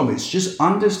comes from. It's just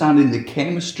understanding the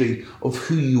chemistry of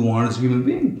who you are as a human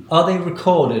being. Are they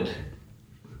recorded?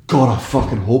 God, I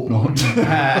fucking hope not.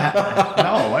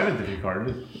 No, why would they record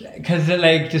it? Because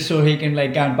just so he can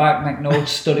go back,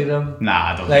 notes, study them.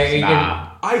 Nah, I don't think so.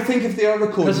 I think if they are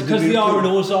recorded, because they are in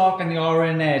Ozark and they are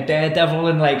in Daredevil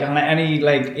and on any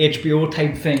HBO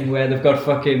type thing where they've got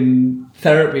fucking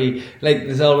therapy,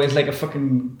 there's always a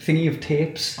fucking thingy of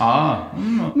tapes. I've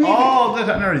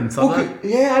never even thought that.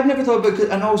 Yeah, I've never thought about it.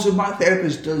 And also my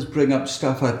therapist does bring up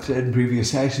stuff in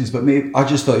previous sessions, but maybe I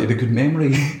just thought you had a good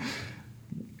memory.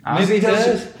 Maybe he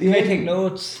does. He may take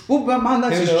notes. Well, but man,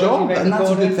 that's his job, and that's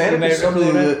a good therapist.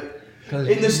 Somebody that.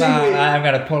 In the same way, I'm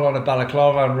going to pull on a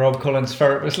balaclava and Rob Cullen's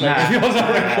therapist. If he wasn't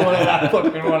recording that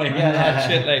fucking one again, that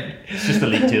shit. It's just a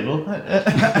league table.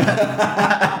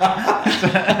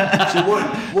 So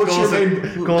what's Goals your and-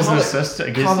 name? goals and assists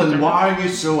against Colin, the- why are you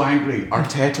so angry?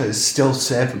 Arteta is still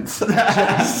 7th.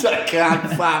 I can't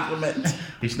fathom it.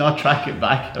 He's not tracking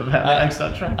back. He's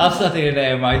not tracking. I'll start doing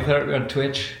my therapy on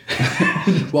Twitch.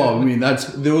 Well, I mean, that's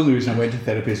the only reason I went to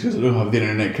therapy is because I don't have the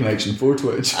internet connection for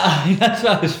Twitch. That's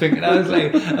what I was thinking. I was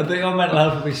like, I think our mental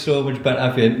health would be so much better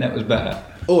if the internet was better.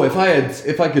 Oh, if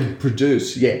I could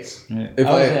produce, yes. Yeah. If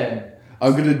I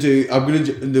was,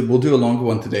 we'll do a longer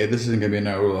one today. This isn't going to be an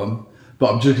hour long.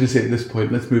 But I'm just going to say at this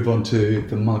point, let's move on to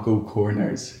the Muggle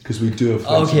corners because we do have.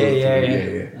 Okay,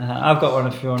 yeah. I've got one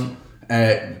if you want.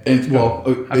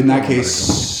 In that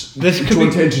case, This do could you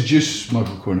want be- to introduce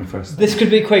Muggle corner first? This could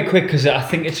be quite quick because I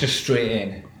think it's just straight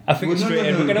in. I think it's Well, no, straight no,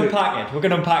 in. no, We're going to but- unpack it. We're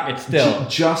going to unpack it still.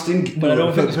 Just in, But I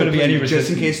don't think there's gonna be any just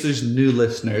in resistance. case there's new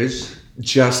listeners.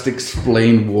 Just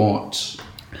explain what.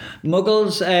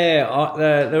 Muggles,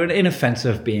 they're an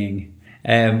inoffensive being.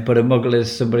 But a muggle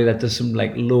is somebody that does some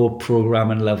like low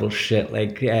programming level shit.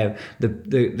 Like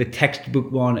the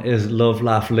textbook one is love,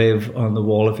 laugh, live on the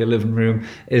wall of your living room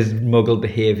is muggle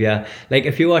behaviour. Like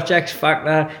if you watch X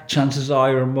Factor, chances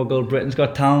are you're a muggle. Britain's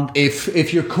Got Talent.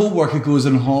 If your co-worker goes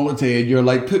on holiday and you're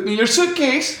like, put me in your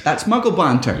suitcase, that's Muggle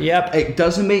banter. Yep. It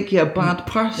doesn't make you a bad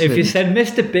person. If you send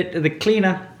Mr. Bit to the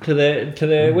cleaner, to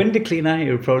the window cleaner,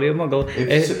 you're probably a muggle.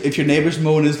 If your neighbour's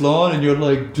mowing his lawn and you're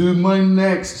like, do mine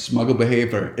next, it's Muggle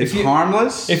behaviour. It's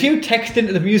harmless. If you text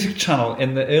into the music channel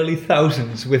in the early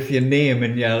thousands with your name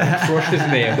and your crush's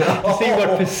name, to see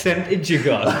what percentage you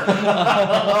got.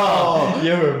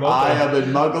 You're a muggle. I am a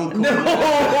Muggle.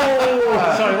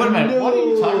 Sorry, wait a minute. What are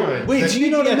you talking about? Wait, do you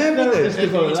not remember this? Are you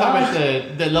talking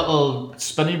about the little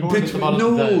spinny board at the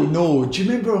bottom? No. Do you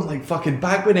remember on like fucking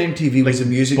back when MTV was a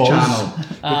music Buzz? channel?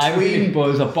 I Between think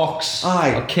was a box, Aye.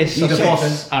 a kiss, You or the something.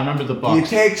 box. I remember the you box.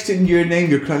 text in your name,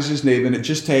 your crush's name, and it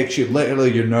just takes you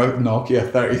literally your Nokia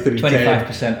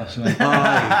 3310. 25% or something.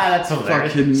 Aye. That's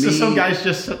hilarious. Fucking So me. some guy's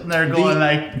just sitting there going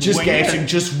like, just winging it guessing,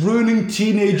 just ruining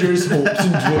teenagers' hopes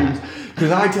and dreams.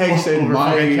 Because I texted over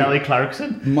fucking my Kelly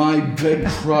Clarkson. my big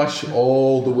crush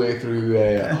all the way through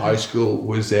high school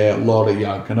was Laura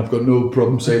Young, and I've got no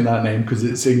problem saying that name because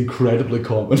it's incredibly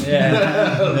common.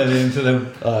 Yeah, they're into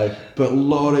them. But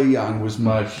Laura Young was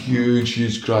my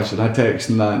huge crush, and I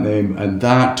texted that name, and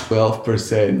that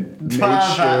 12% made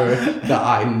sure that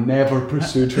I never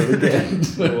pursued her again.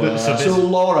 So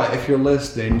Laura, if you're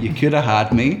listening, you could have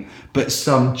had me, but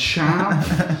some chap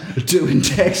doing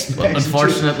text messages.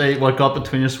 Unfortunately, what got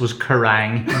between us was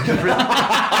Kerrang.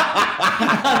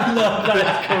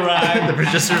 That's correct. The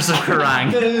producers of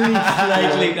Kerrang.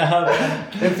 Slightly to have.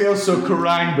 It feels so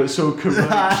Kerrang, but so correct.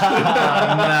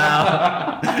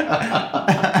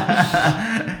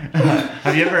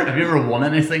 Have you ever won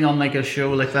anything on like a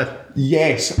show like that?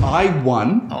 Yes, I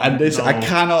won, and this no.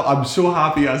 I'm so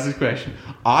happy you asked this question.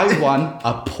 I won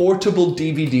a portable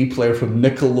DVD player from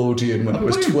Nickelodeon when I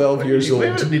was 12 years Why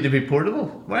old. would it need to be portable?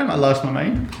 Why am I lost my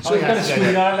mind? So you've got a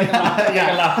screen on like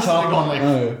a laptop.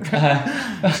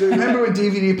 So remember when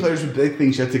DVD players were big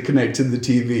things you had to connect to the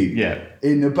TV? Yeah.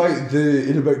 In about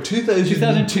 2002,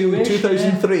 2002-ish,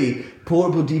 2003,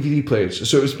 portable DVD players.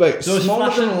 So it was about Those smaller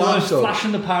than a flash laptop.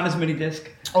 in the pan as mini disc.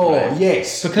 Oh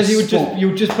yes, Because you Small.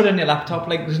 would just put it in your laptop.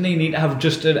 Like there's no need to have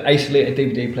just an isolated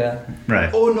DVD player. Right.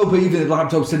 Oh no, but even the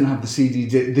laptops didn't have the CD.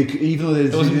 Even though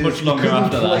it wasn't much longer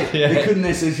after that, yeah. They couldn't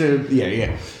necessarily.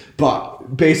 Yeah.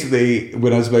 But basically,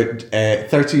 when I was about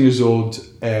 13 years old,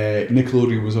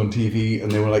 Nickelodeon was on TV, and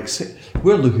they were like,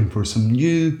 "We're looking for some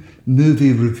new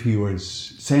movie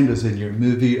reviewers. Send us in your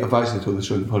movie." I've actually told the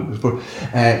show in the podcast before.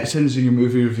 Send us in your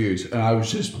movie reviews. And I was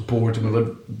just bored in my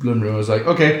living room. I was like,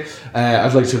 okay,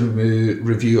 I'd like to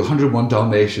review 101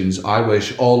 Dalmatians. I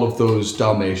wish all of those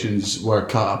Dalmatians were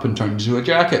cut up and turned into a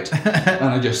jacket. And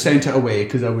I just sent it away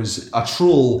because I was a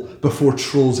troll before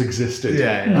trolls existed.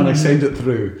 Yeah. And I sent it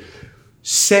through.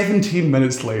 17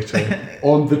 minutes later,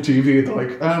 on the TV, they're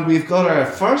like, and we've got our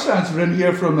first answer in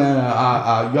here from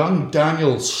a young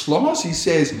Daniel Sloss. He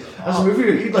says, as a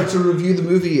movie, he'd like to review the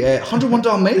movie 101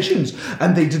 Dalmatians.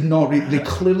 And they did not read, they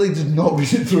clearly did not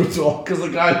read it through at all, because the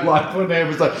guy live on there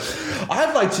was like,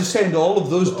 I'd like to send all of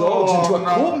those dogs into a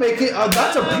coat making,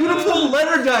 that's a beautiful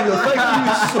letter, Daniel. Thank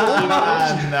you so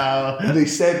much. No. And they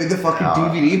sent me the fucking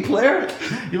DVD player.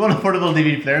 You want a portable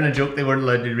DVD player and a joke they weren't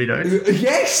allowed to read out?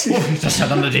 Yes. Just send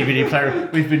them the DVD player.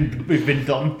 We've been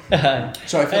done.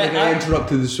 So I feel like I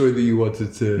interrupted the story that you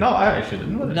wanted to. No, I actually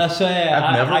didn't. No, so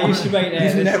never I used to won. write.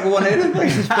 You've never won anything.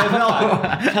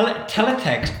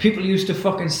 Teletext. People used to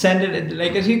fucking send it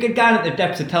like as you get down at the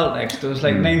depths of teletext. There was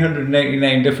like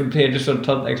 999 different pages on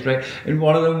teletext, right? And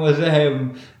one of them was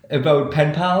about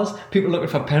pen pals, people looking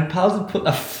for pen pals and put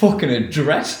their fucking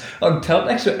address on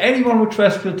teletext. So anyone with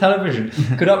terrestrial television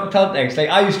could open teletext. Like,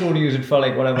 I used to only use it for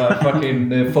like whatever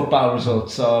fucking football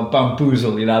results or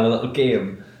Bamboozle, you know, the little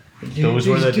game. Those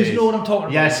were the Do you days. know what I'm talking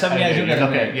about? Yes, 7 years ago.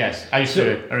 okay, yes. I used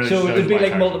to. So it would be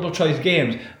like multiple choice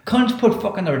games. Cunts put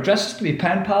fucking their addresses to be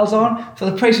pen pals on for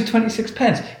the price of 26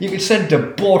 pence. You could send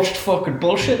debauched fucking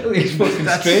bullshit to these fucking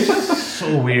strangers.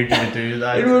 So weird to do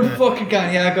that. You would fucking go,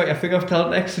 yeah, I got your figure of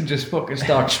teletext and just fucking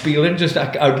start spieling.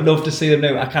 I'd love to see them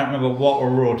now. I can't remember what were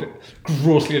wrote.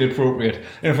 Grossly inappropriate.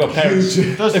 And if our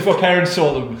parents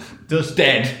saw them, just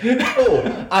dead. Oh,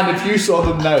 and if you saw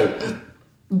them now,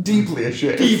 deeply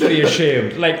ashamed. Deeply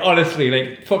ashamed. Like, honestly,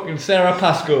 like fucking Sarah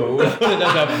Pascoe would put it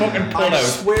as a fucking I pull-out.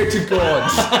 swear to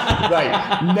God.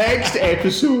 Right, next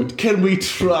episode, can we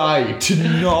try to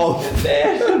not...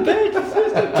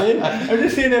 I'm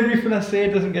just saying everything I say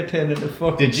doesn't get turned into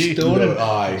fucking stone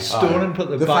and put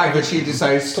the fact that she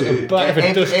decides to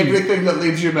everything that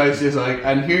leaves your mouth is like,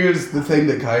 and here's the thing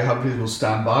that Kai Humphries will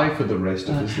stand by for the rest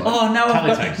of his life. Oh, now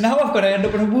I've got to end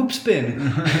up in a whoop spin.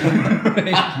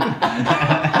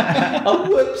 A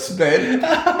whoop spin.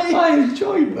 I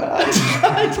enjoyed that.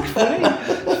 It's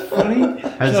funny.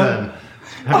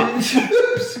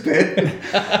 Whoop spin.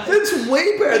 That's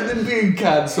way better than being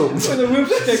cancelled. With a whoop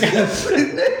sticker.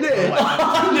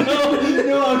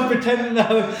 No, I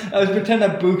was pretending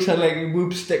that Books had like a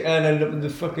whoop sticker and ended up in the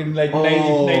fucking like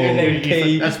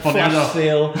 99k That's funny flash enough.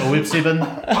 sale. A whoopsie bin. I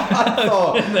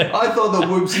thought the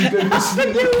whoopsie bin was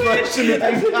the question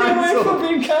of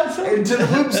being cancelled. Into the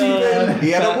whoopsie bin. He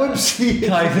had a whoopsie.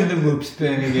 Kai's in the whoop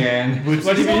spin again.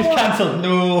 What do you mean it's cancelled?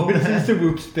 No, it's the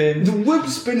whoop spin. The whoop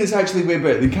spin is actually way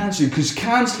better than cancelling because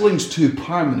cancelling's too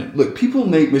permanent. Look, people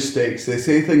make mistakes. They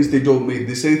say things they don't mean.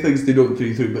 They say things they don't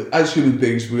think through. But as human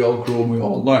beings, we all grow and we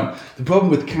all learn. The problem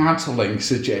with cancelling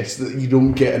suggests that you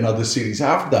don't get another series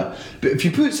after that. But if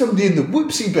you put somebody in the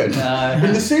whoopsie bin,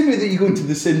 in the same way that you go into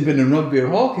the sin bin in rugby or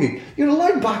hockey, you're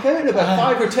allowed back out in about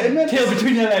 5 or 10 minutes. Tail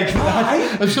between your legs.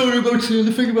 I'm sorry about saying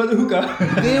the thing about the hooker.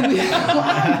 There we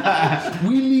are.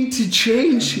 We need to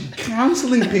change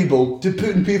cancelling people to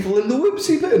putting people in the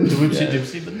whoopsie bin. The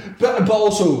whoopsie bin. But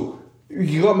also,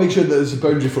 you got to make sure that there's a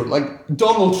boundary for it. Like,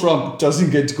 Donald Trump doesn't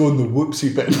get to go in the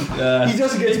whoopsie bin. He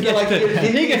doesn't get to be like...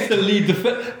 He gets to lead the...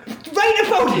 Write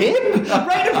about him!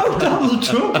 Write about Donald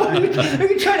Trump! What are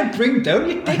you trying to bring down,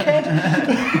 you dickhead?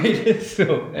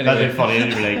 That'd be funny.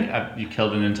 You'd be like, you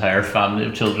killed an entire family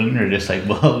of children. You're just like,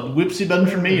 well, whoopsie bin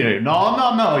for me. You're like,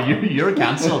 no, you're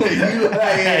cancelled.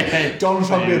 Donald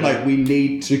Trump being like, we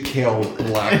need to kill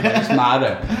Black Lives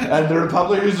Matter. And the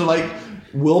Republicans are like,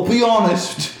 we'll be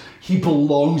honest, he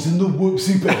belongs in the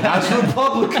whoopsie bin. As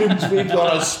Republicans, we've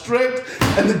got a strict,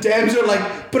 and the Dems are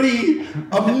like, but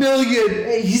a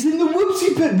million, he's in the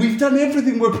whoopsie bin. We've done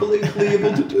everything we're politically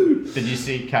able to do. Did you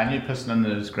see Kanye pissing in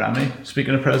his Grammy?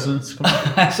 Speaking of presidents,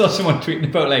 I saw someone tweeting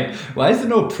about like, why is there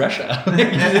no pressure?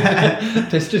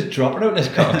 Piss just dropping out his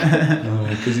cock.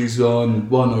 Because he's on.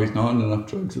 Well, no, he's not on enough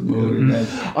drugs at the moment.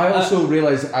 I also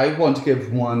realised I want to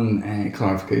give one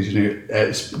clarification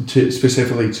here,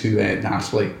 specifically to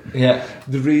Natalie. Yeah.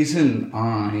 The reason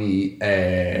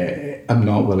I am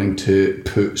not willing to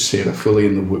put Sarah fully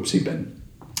in the whoopsie bin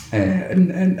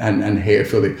and her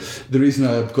fully, the reason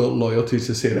I've got loyalty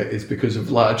to Sarah is because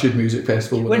of Latitude Music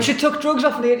Festival. When she took drugs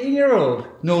off an 18-year-old.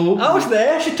 No. I was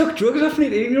there. She took drugs off an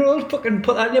 18-year-old. Fucking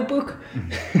put that in your book.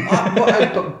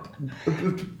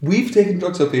 We've taken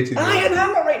drugs off 18-year-olds.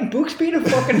 I'm not writing books, being a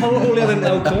fucking holier than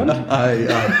thou cunt.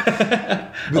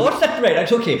 What's that? Right,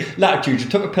 it's okay. Latitude, you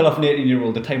took a pill off an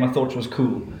 18-year-old the time I thought it was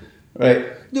cool. Right.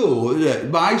 No,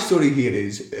 my story here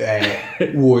is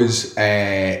I was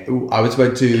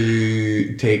about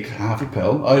to take half a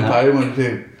pill. I didn't want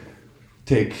to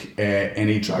take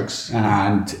any drugs,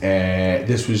 and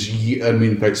this was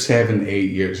about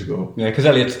 7-8 years ago. Yeah, because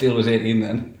Elliot Steele was 18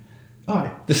 then.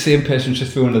 Aye. The same person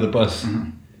just threw under the bus.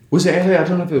 Mm-hmm. Was it Elliot? I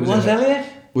don't know if it was. Was Elliot?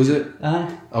 Was it?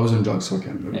 I was on drugs, so I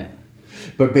can't remember. Yeah.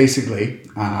 But basically,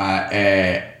 me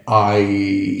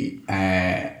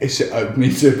and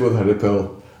Sarah both had a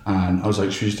pill. And I was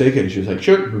like, should you take it? And she was like,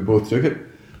 sure. We both took it.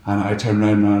 And I turned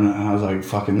around and I was like,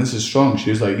 fucking, this is strong. She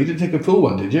was like, you didn't take a full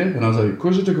one, did you? And I was like, of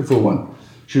course I took a full one.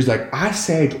 She was like, I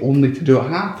said only to do a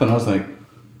half. And I was like,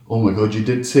 oh my God, you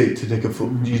did say to take a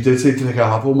full, you did say to take a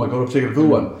half. Oh my God, I've taken a full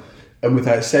one. And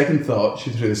without second thought, she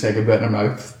threw the second bit in her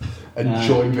mouth and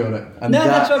joined me on it. And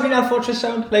that's what I mean, our fortress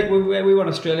sound. Like, we went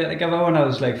to Australia together when I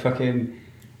was like fucking,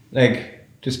 like,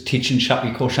 just teaching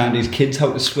Shappy Koshandi's kids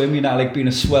how to swim, you know, like being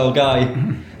a swell guy.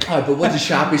 But what does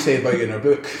Shappy say about you in her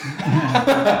book?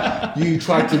 You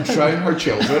tried to drown her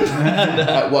children.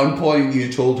 At one point,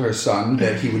 you told her son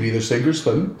that he would either sink or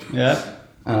swim. Yeah.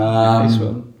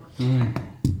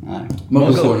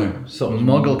 Muggle Corner.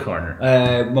 Muggle Corner.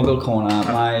 Muggle Corner.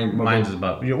 Mine's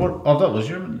about. That was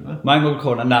your. My Muggle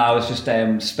Corner. No, I was just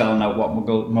spelling out what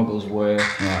Muggles were.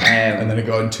 And then it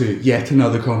got into yet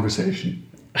another conversation.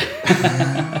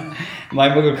 My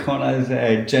Muggle Corner is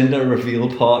gender reveal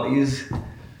parties.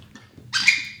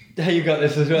 You got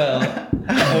this as well.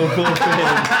 Oh, cool. Is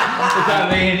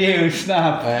that me and you?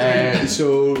 Snap. I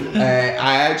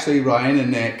actually,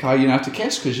 Ryan and Kai, you have to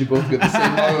kiss because you both got the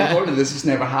same Muggle Corner. This has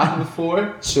never happened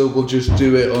before, so we'll just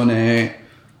do it on a.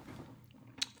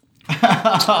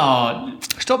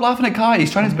 Stop laughing at Kai.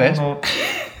 He's trying his best.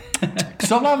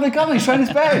 Stop laughing at Kai. He's trying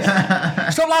his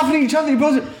best. Stop laughing at each other. You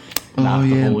both. Oh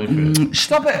yeah.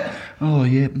 Stop it. Oh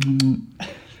yeah.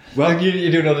 Well, you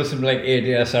do know there's some like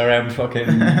ADSRM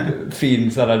fucking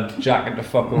fiends that are jacking the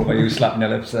fuck over you, slapping your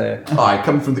lips there. I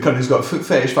come from the country who's got foot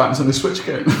fetish fans on the Switch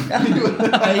account. I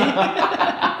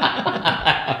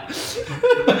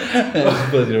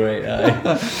suppose you're right.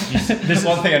 This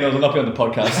one thing I know will not be on the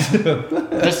podcast.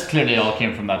 This clearly all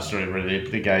came from that story where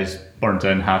the guys burnt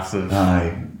down half of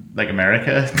like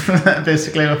America,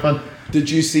 basically with fun. Did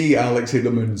you see Alex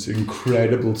Edelman's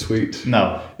incredible tweet?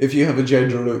 No. If you have a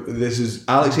gender, this is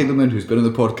Alex Edelman, who's been on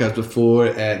the podcast before,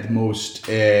 the most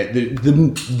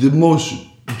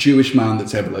Jewish man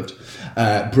that's ever lived.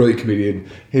 Brilliant comedian.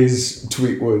 His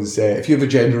tweet was, if you have a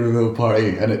gender reveal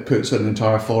party and it puts an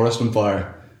entire forest on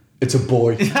fire, it's a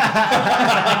boy. That's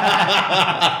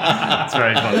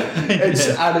very funny.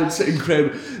 It's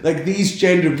incredible. Like these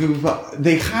gender people,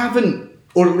 they haven't,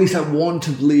 or at least I want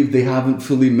to believe they haven't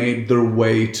fully made their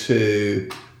way to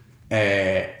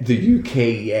the UK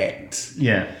yet.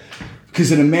 Yeah.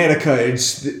 Because in America,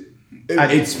 it's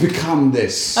become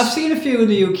this. I've seen a few in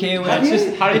the UK where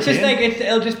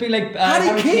it'll just be like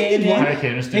Harry Kane. Harry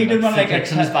Kane was he did one like a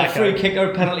free kick. kick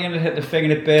or penalty and it hit the thing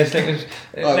and it burst. It's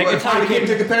Harry Kane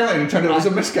took a penalty and turned it as a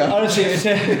miscount. Honestly,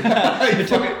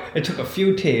 it took a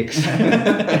few takes.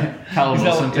 Callum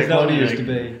Wilson took one. He used to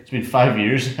be. It's been 5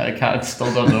 years. I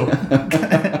still don't know.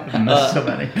 I've missed so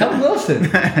many. Callum Wilson.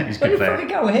 He's good player. Fucking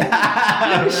go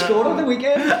ahead. He scored on the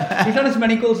weekend. He's done as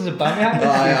many goals as a Aubameyang.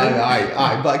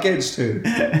 Aye, but against who?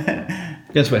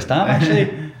 Against West Ham,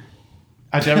 actually.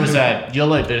 There was you'll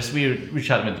like this. We were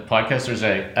chatting about the podcast. There's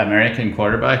a American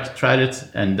quarterback tried it,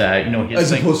 and he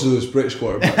as opposed to those British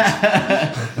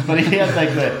quarterbacks. but he had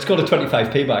like the. It's got a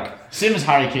 25p back. Same as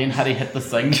Harry Kane had he hit the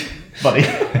thing, but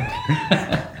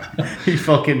he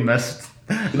fucking missed.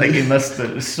 Like he missed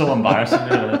it. It was so embarrassing.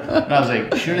 And I was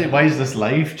like, surely why is this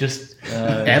live? Just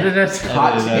edit it,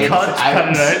 cut it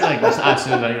out. Like it's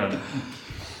absolutely.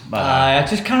 I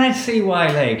just can't see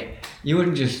why like you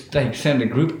wouldn't just like send a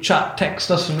group chat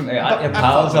text or something at your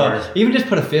pals or even just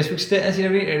put a Facebook status, you know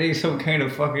what I mean? It is some kind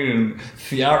of fucking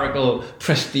theatrical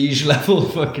prestige level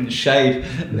fucking shite.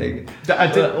 Like,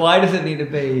 why does it need to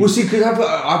be? Well, see, because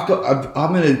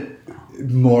I'm in a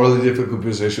morally difficult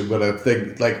position, but I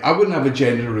think like I wouldn't have a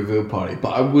gender reveal party,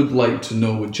 but I would like to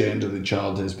know what gender the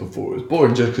child is before it was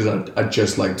born, just because I'd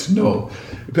just like to know.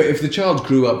 But if the child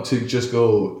grew up to just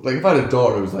go, like if I had a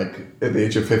daughter who was like at the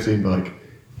age of 15, be like,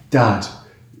 Dad,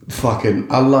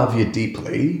 fucking, I love you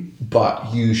deeply,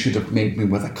 but you should have made me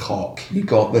with a cock. You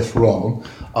got this wrong.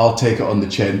 I'll take it on the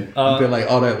chin. And be like,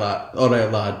 all right,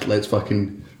 lad, let's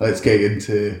get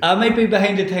into... I might be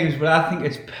behind the times, but I think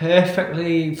it's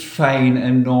perfectly fine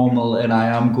and normal, and I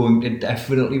am going to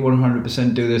definitely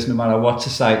 100% do this no matter what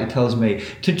society tells me,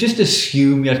 to just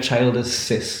assume your child is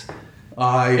cis.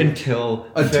 Until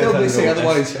they say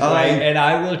otherwise. Right? And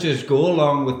I will just go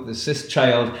along with the cis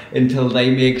child until they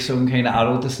make some kind of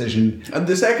adult decision. And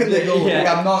the second they go,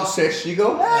 I'm not cis, you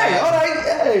go, hey, alright,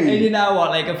 hey. And you know what,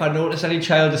 like if I notice any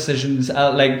child decisions, if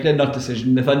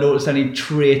I notice any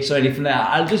traits or anything like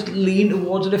that, I'll just lean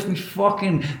towards it. If my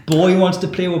fucking boy wants to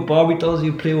play with Barbie dolls,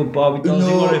 you play with Barbie dolls.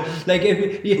 No. Like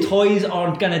if your toys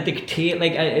aren't gonna dictate,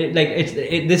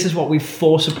 this is what we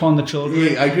force upon the children.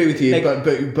 Yeah, I agree with you,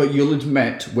 but you'll admit,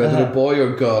 whether a boy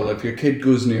or girl, if your kid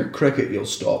goes near cricket, you'll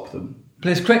stop them.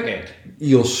 Plays cricket?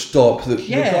 You'll stop them,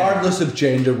 regardless of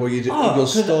gender. You'll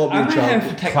stop your child.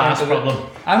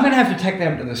 I'm going to have to take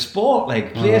them to the sport,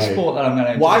 like play a sport that I'm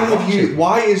going to.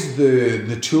 Why is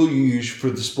the tool you use for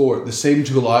the sport the same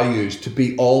tool I use to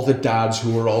beat all the dads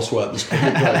who are also at the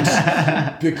cricket grounds?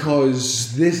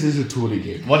 Because this is a total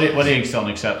game. What do you think still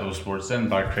an acceptable sports then,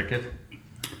 bar cricket?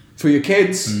 For your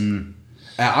kids.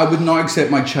 I would not accept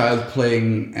my child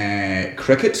playing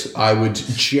cricket. I would,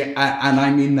 and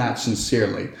I mean that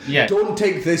sincerely. Yeah. Don't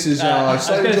take this as. I was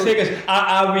going to say, because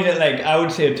I mean it like, I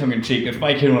would say it tongue in cheek. If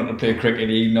my kid wanted to play cricket,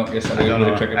 he'd knock yourself out with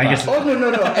a cricket bat. Oh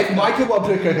no! If my kid wanted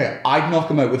to play cricket, I'd knock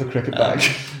him out with a cricket bag.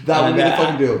 That would be the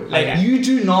fucking deal. You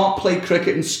do not play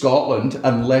cricket in Scotland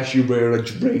unless you wear a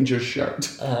Rangers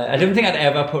shirt. I don't think I'd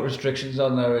ever put restrictions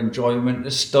on their enjoyment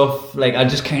of stuff. Like, I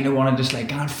just kind of want to just like,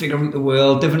 can't figure out the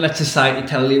world. Don't let society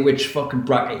tell you which fucking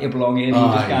bracket you belong in. You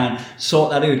just can't sort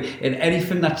that out. And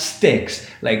anything that sticks,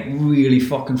 like, really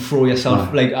fucking throw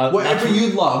yourself. Like, whatever you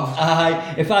love.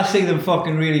 If I see them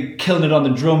fucking really killing it on the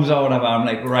drums or whatever, I'm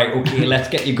like, right, okay, let's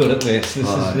get you good at this.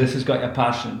 This has got your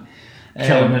passion.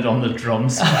 Killing it on the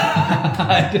drums.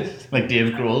 Like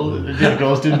Dave Grohl. Dave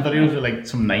Grohl's doing videos with like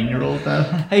some 9-year-old now.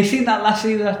 Have you seen that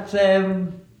lassie that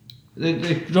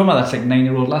the drummer that's like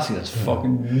 9-year-old lassie that's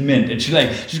fucking mint, and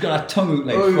she's got her tongue out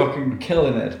like fucking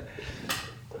killing it.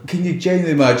 Can you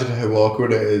genuinely imagine how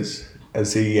awkward it is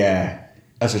as a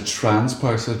trans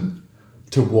person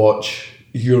to watch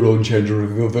your own gender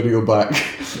reveal video back?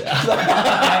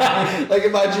 Like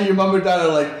imagine your mum or dad are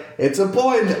like, it's a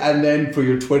boy, and then for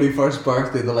your 21st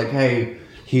birthday they're like, hey,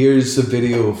 here's a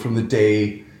video from the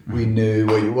day we knew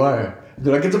what you were.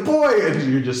 They're like, it's a boy,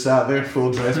 and you're just sat there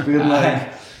full dress being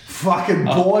like, fucking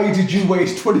boy, did you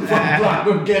waste 25 grand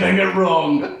on getting it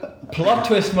wrong? Plot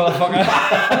twist, motherfucker.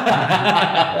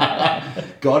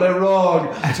 Got it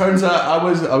wrong. Turns out I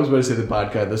was about to say the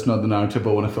bad guy. That's not the narrative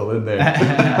I want to fill in there.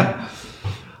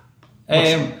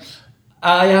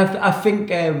 I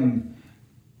think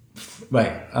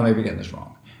right, I may be getting this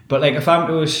wrong, but like if I'm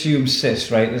to assume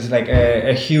cis, right, there's like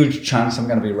a huge chance I'm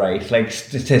going to be right. Like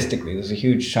statistically, there's a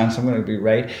huge chance I'm going to be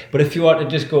right. But if you want to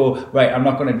just go, right, I'm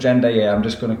not going to gender I'm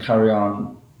just going to carry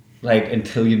on like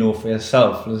until you know for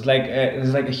yourself. There's like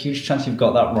a huge chance you've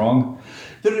got that wrong.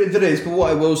 There is, but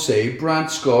what I will say,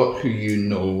 Brad Scott, who you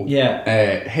know,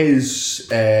 his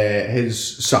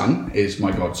son is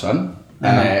my godson.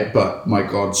 But my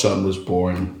godson was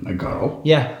born a girl.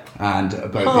 Yeah. And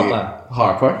about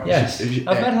Harper. Yes. I've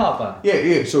met Harper.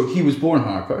 Yeah. So he was born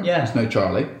Harper. Yeah. It's now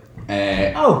Charlie.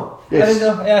 Yes. I didn't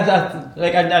know. Yeah,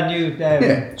 I knew.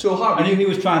 So Harper. I knew he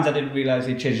was trans. I didn't realise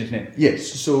he changed his name.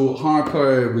 Yes. So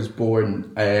Harper was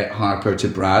born Harper to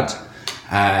Brad.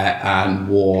 And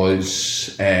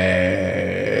was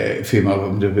female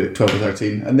up to about 12 or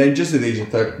 13. And then just at the age of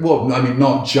 30, well, I mean,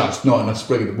 not in a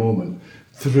spring of the moment,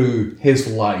 through his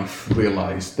life,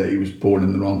 realised that he was born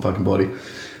in the wrong fucking body,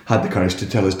 had the courage to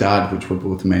tell his dad, which we're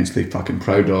both immensely fucking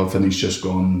proud of, and he's just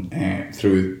gone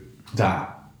through that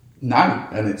now.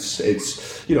 And it's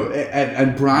you know,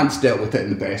 and Brad's dealt with it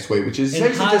in the best way, which is...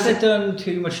 Has it done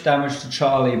too much damage to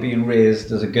Charlie being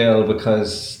raised as a girl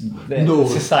because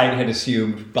society had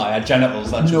assumed by her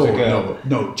genitals that she was a girl?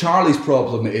 No. Charlie's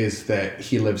problem is that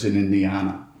he lives in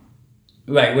Indiana.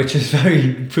 Right, which is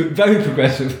very, very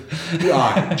progressive.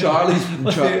 Yeah, Charlie's...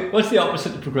 What's the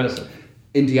opposite of progressive?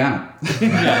 Indiana.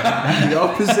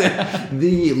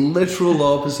 The literal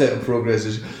opposite of progress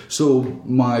is... So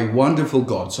my wonderful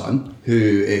godson, who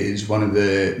is one of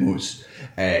the most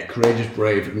courageous,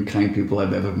 brave and kind people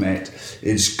I've ever met,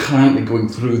 is currently going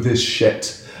through this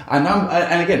shit. And I'm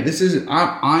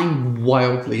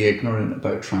wildly ignorant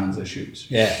about trans issues.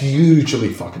 Yeah.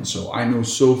 Hugely fucking so. I know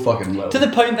so fucking little. To the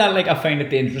point that like I find it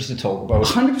dangerous to talk about.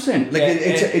 100%. Like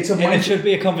it's a and it should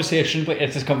be a conversation, but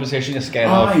it's this conversation you're scared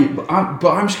of.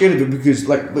 But I'm scared of it because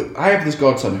like look, I have this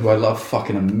godson who I love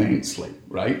fucking immensely,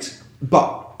 right?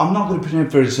 But I'm not going to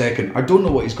pretend for a second. I don't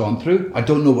know what he's gone through. I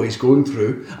don't know what he's going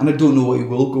through. And I don't know what he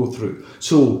will go through.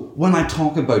 So when I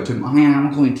talk about him, I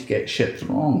am going to get shit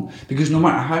wrong. Because no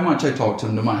matter how much I talk to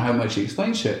him, no matter how much he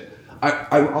explains shit,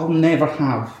 I'll never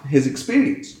have his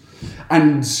experience.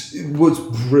 And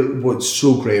what's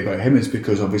so great about him is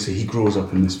because obviously he grows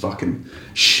up in this fucking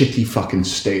shitty fucking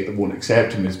state that won't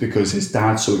accept him. It's because his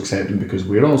dad's so accepting, because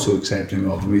we're all so accepting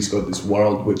of him. He's got this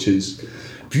world which is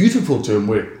beautiful to him,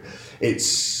 where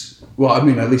it's, well, I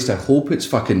mean, at least I hope it's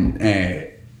fucking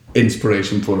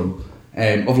inspiration for him.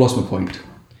 I've lost my point.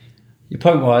 Your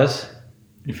point was?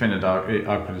 You find it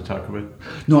awkward to talk about?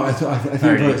 No, I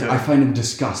find him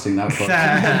disgusting, that part.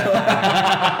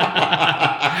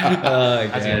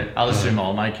 I'll assume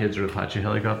all my kids are Apache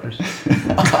helicopters.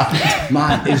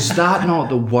 Man, is that not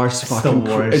the worst fucking...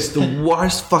 It's the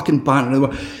worst fucking banter in the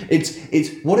world. It's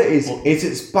what it is.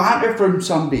 It's banter from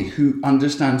somebody who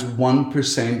understands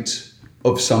 1%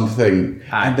 of something,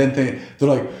 and then they're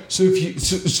like, so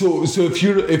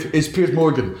if it's Piers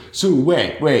Morgan, so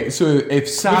wait, so if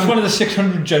Sam, which one of the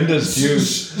 600 genders do you?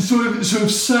 So if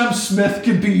Sam Smith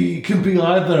can be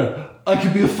either, I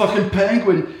could be a fucking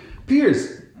penguin.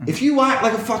 Piers, if you act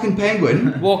like a fucking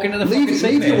penguin, Walk into the leave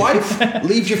fucking your wife,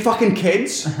 leave your fucking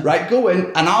kids, right? Go in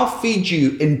and I'll feed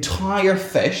you entire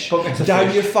fish Buckets of down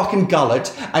fish. your fucking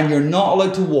gullet, and you're not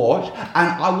allowed to watch. And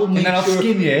I will make And then I'll sure,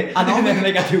 skin you, and I'll then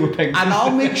make, like I do with penguins. and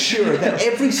I'll make sure that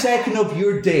every second of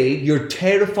your day you're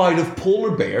terrified of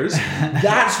polar bears.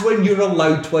 That's when you're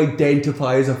allowed to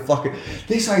identify as a fucking.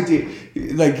 This idea,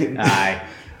 like. Aye.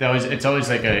 It's always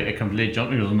like a complete jump.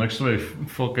 Because next to me,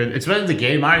 fucking. It's about the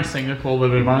gay marriage thing they call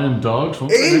women, man, and dogs.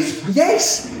 It is,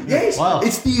 yes. Wow.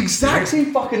 It's the exact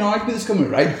same fucking argument that's coming,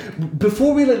 right?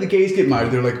 Before we let the gays get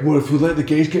married, they're like, well, if we let the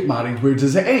gays get married, where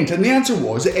does it end? And the answer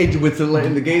was, it ended with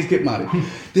letting the gays get married.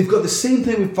 They've got the same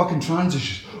thing with fucking trans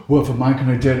issues. Well, if a man can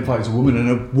identify as a woman and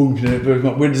a woman can identify as a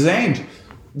man, where does it end?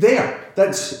 There.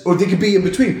 That's, or they could be in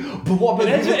between. But what about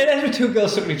It ends with two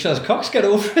girls sucking each other's cocks. Get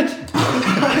over it.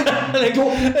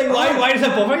 Why does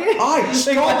that bother you? Aye,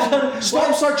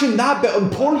 stop searching that bit on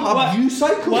Pornhub, you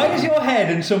psycho. Why is your head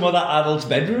in some other adult's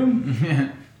bedroom?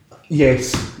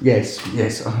 Yes,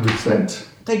 100%.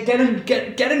 Like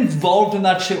get involved in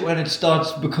that shit when it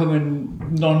starts becoming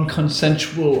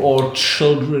non-consensual or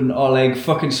children or like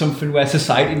fucking something where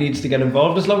society needs to get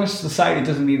involved. As long as society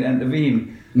doesn't need to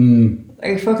intervene,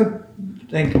 like fucking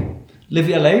like live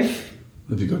your life.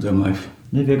 Live your goddamn life.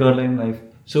 Live your goddamn life.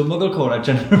 So Muggle Corner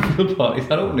gender reveal parties,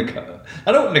 that opened a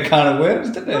can of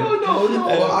worms, didn't it?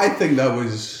 No. I think that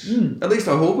was. At least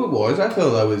I hope it was. I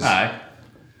feel that was. Aye.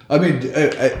 I mean,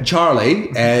 Charlie,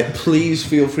 please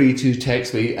feel free to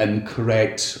text me and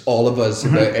correct all of us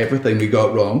about everything we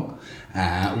got wrong.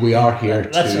 We are here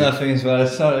That's to. another thing as well.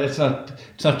 It's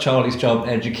not Charlie's job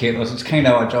to educate us. It's kind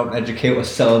of our job to educate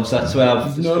ourselves. That's where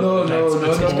I've No.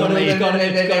 He's gotta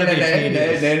be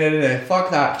teenagers.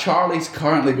 Fuck that. Charlie's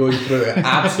currently going through it.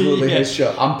 Absolutely Yeah. his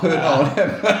shit. I'm putting on him.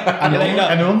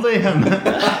 And only him.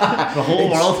 The whole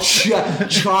world.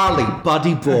 Charlie,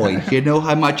 buddy boy, you know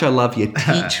how much I love you.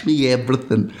 Teach me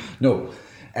everything. No,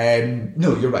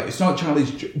 you're right. It's not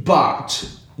Charlie's,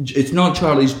 but it's not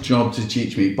Charlie's job to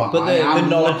teach me. But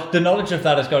the knowledge of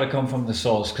that has got to come from the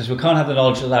source, because we can't have the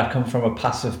knowledge of that come from a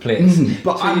passive place.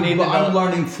 But So you need the I'm knowledge-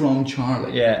 learning from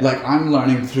Charlie. Yeah. Like I'm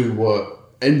learning through what.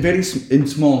 In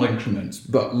small increments,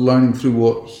 but learning through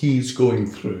what he's going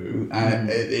through, and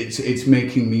it's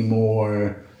making me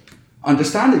more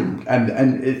understanding, and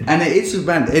it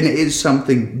is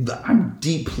something that I'm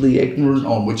deeply ignorant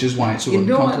on, which is why it's so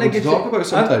uncomfortable to talk about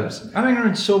sometimes. I'm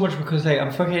ignorant so much because like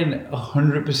I'm fucking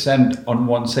 100% on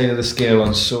one side of the scale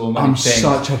on so many I'm things.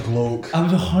 such a bloke. I'm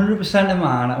 100% a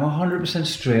man. I'm 100%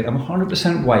 straight. I'm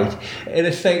 100% white. And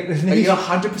it's like this. Are you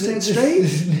 100%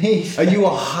 straight? Are you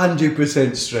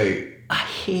 100% straight? I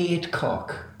hate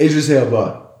cock. Idris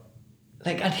Elba.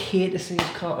 Like, I'd hate to see his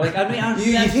cock. Like, I mean,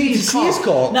 You hate to see his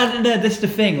cock? No, this is the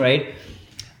thing, right?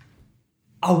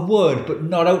 I would, but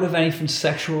not out of anything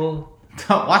sexual.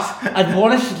 What? I'd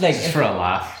want it to, like... Just for a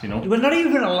laugh, you know? Well, not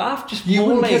even a laugh, just You more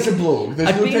wouldn't like... kiss a bloke. There's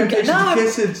I'd no be- temptation to no,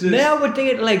 kiss it. Just- No, I would think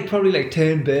it, like, probably, like,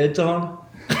 turn birds on.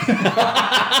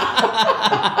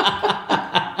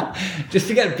 Just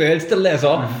to get birds to let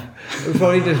off. We'd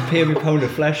probably just pay me a pound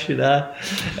of flesh, you know?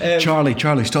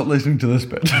 Charlie, stop listening to this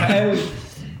bit.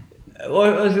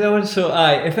 What was the other one? So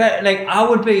I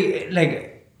would be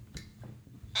like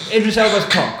Idris Elba's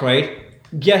cock, right?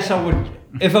 Yes, I would.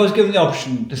 If I was given the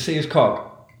option to see his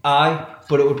cock,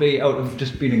 but it would be out of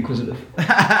just being inquisitive. Man,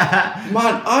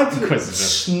 I'd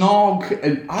snog,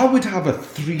 and I would have a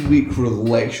 3-week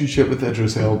relationship with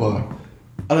Idris Elba.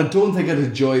 And I don't think I'd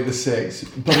enjoy the sex,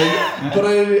 but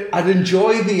I'd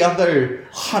enjoy the other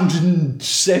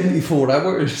 174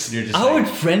 hours. You're just I would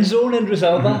friend zone Idris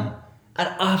Elba.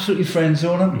 I'd absolutely friend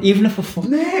zone him, even if I fuck.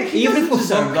 Mate, he doesn't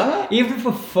deserve that. Even if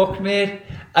I fuck, mate,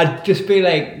 I'd just be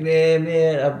like, nah,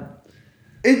 mate.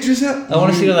 Idris Elba. I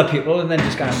want to see other people and then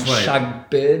just kind of right. shag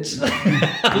birds.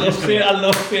 I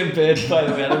love seeing birds, by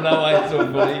the way. I don't know why it's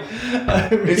so funny.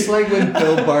 It's like when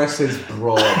Bill Burr says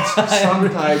broad.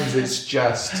 Sometimes it's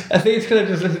just. I think it's because I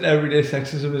just listen to everyday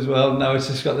sexism as well. Now it's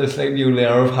just got this like new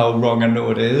layer of how wrong I know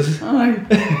it is. Aye.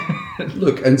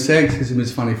 Look, and sexism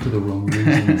is funny for the wrong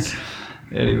reasons.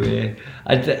 Anyway,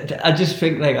 I just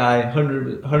think like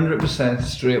 100%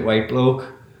 straight white bloke.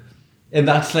 And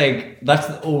that's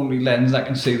the only lens I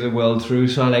can see the world through.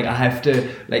 So like I have to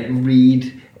like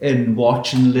read and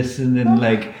watch and listen and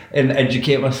and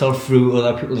educate myself through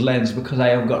other people's lens, because I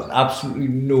have got absolutely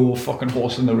no fucking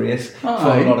horse in the race for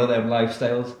a lot of them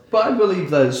lifestyles. But I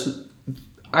believe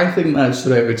I think that's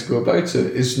the right way to go about it,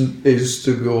 is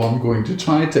to go, I'm going to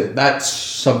try it. That's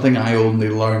something I only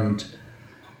learned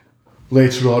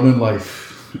later on in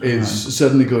life, is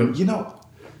suddenly going, you know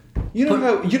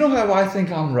how I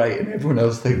think I'm right and everyone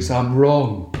else thinks I'm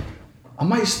wrong. I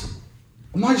might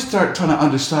start trying to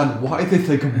understand why they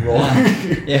think I'm wrong.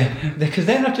 Yeah, because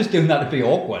they're not just doing that to be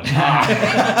awkward. They're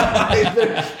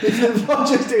not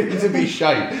just doing it to be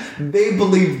shy. They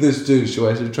believe this too, so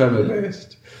I should try my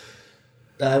best.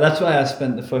 That's why I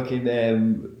spent the fucking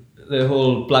the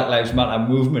whole Black Lives Matter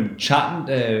movement chatting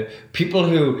to people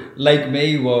who, like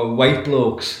me, were white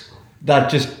blokes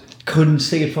that just couldn't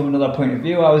see it from another point of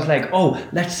view. I was like, oh,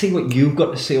 let's see what you've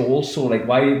got to say also. Like,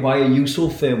 why are you so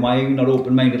firm? Why are you not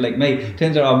open-minded like me?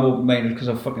 Turns out I'm open-minded because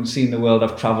I've fucking seen the world,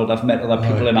 I've travelled, I've met other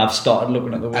people, and I've started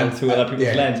looking at the world through other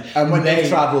people's lens. And when they've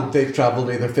travelled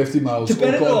either 50 miles to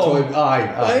Benidorm, aye.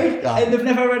 And they've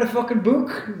never read a fucking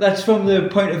book that's from the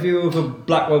point of view of a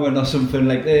black woman or something.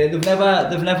 Like they've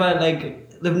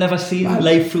never seen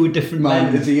life through a different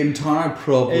lens. The entire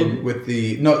problem with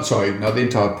not the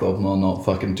entire problem, I'll not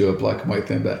fucking do a black and white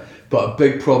thing, but a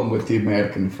big problem with the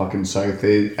American fucking South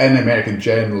and American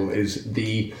general is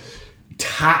the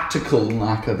tactical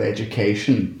lack of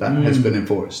education that has been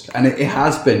enforced. And it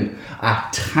has been a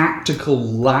tactical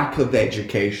lack of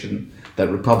education that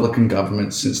Republican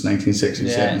governments since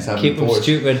 1967 have keep enforced.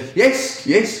 Keep them stupid.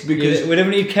 Yes, because we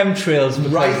never need chemtrails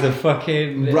because the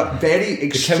fucking very the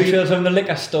chemtrails from the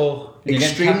liquor store.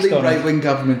 Extremely right-wing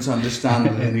governments understand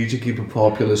that they need to keep a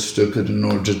populace stupid in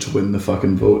order to win the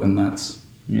fucking vote, and that's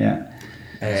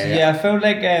I felt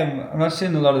like I'm not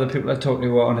saying a lot of the people I talked to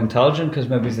were unintelligent because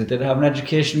maybe they did have an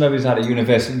education, maybe they had a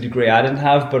university degree I didn't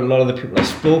have, but a lot of the people I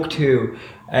spoke to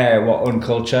were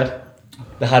uncultured.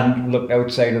 They hadn't looked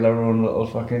outside of their own little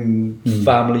fucking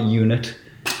family unit.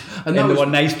 And they were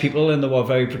nice people and they were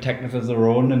very protective of their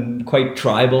own and quite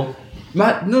tribal.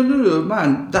 Man, no,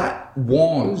 man. That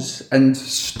was, and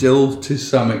still to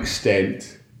some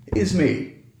extent, is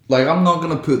me. Like, I'm not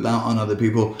going to put that on other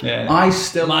people. Yeah. I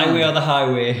still... My way or the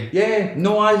highway. Yeah.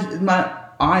 No, I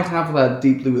have that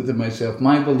deeply within myself.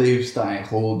 My beliefs that I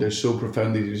hold are so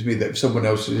profoundly to me that if someone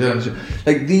else is...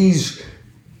 Like, these...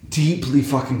 deeply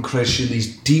fucking Christian,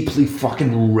 these deeply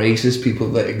fucking racist people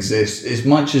that exist, as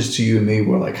much as to you and me,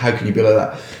 we're like, how can you be like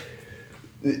that?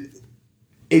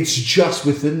 It's just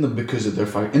within them because of their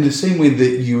fight. In the same way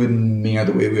that you and me are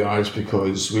the way we are is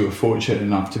because we were fortunate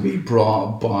enough to be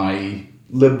brought up by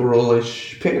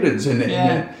liberalish parents. And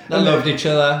loved each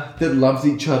other. That loved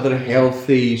each other,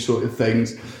 healthy sort of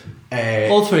things.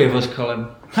 All three of us, Colin.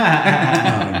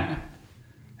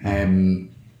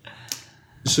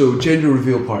 So gender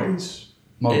reveal parties,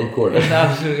 Muggle Corner. It's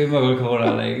absolutely Muggle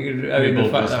Corner. Like, I mean, the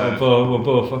fact that we're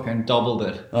both fucking doubled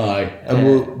it. Aye,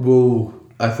 and we'll.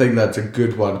 I think that's a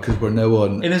good one because we're now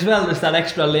on. And as well, there's that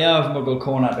extra layer of Muggle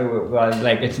Corner where,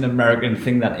 like, it's an American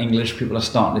thing that English people are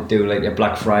starting to do, like your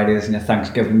Black Fridays and your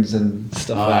Thanksgivings and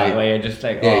stuff like that. Where you're just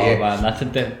like, man, that's a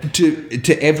dip.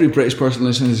 To every British person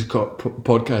listening to this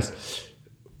podcast,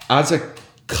 as a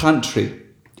country.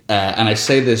 And I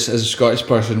say this as a Scottish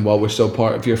person while we're still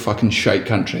part of your fucking shite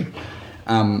country.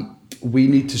 We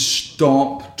need to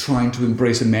stop trying to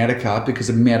embrace America because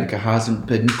America hasn't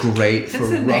been great for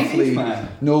roughly...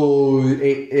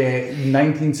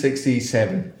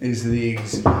 1967 is the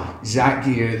exact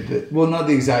year that... Well, not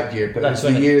the exact year, but it's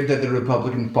the year that the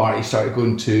Republican Party started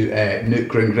going to Newt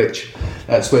Gingrich.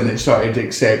 That's when it started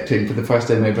accepting, for the first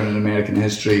time ever in American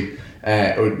history,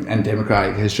 or in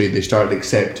democratic history, they started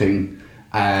accepting...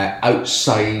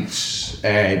 outside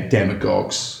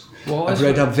demagogues. I've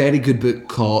read a very good book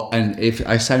called, and if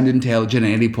I sound intelligent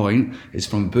at any point, it's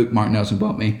from a book Mark Nelson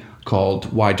bought me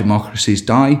called Why Democracies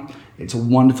Die. It's a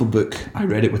wonderful book. I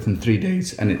read it within 3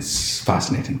 days and it's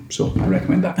fascinating. So I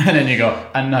recommend that. And then you go,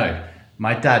 and now,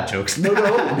 my dad jokes. No.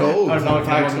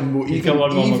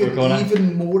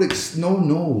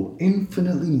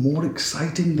 Infinitely more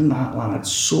exciting than that,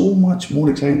 lads. So much more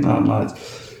exciting than that, lads.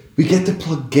 We get to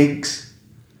plug gigs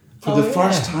for the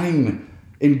first time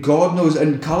in God knows.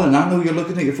 And Cullen, I know you're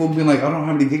looking at your phone being like, I don't know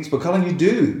how many gigs, but Cullen, you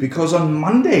do, because on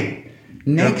Monday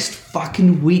next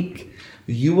fucking week,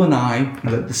 you and I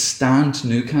are at the Stand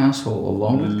Newcastle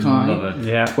along with Kai. Love it.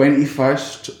 Yeah.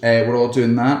 21st, we're all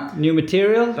doing that. New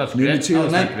material. That's New great. material I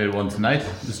was thinking about one tonight.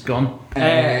 It's gone.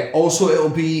 Also, it'll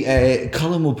be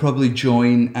Cullen will probably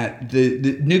join at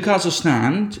the Newcastle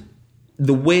Stand.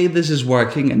 The way this is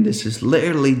working, and this is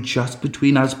literally just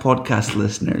between us podcast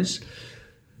listeners,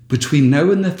 between now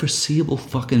and the foreseeable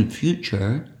fucking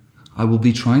future, I will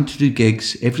be trying to do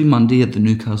gigs every Monday at the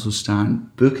Newcastle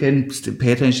Stand. Book in,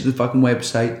 pay attention to the fucking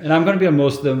website. And I'm going to be on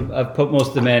most of them. I've put most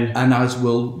of them in. And as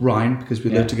will Ryan, because we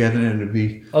live together and it'll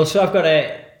be... Also, I've got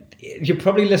you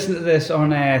probably listen to this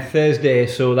on Thursday,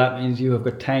 so that means you have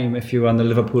got time, if you're on the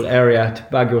Liverpool area, to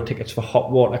bag your tickets for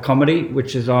Hot Water Comedy,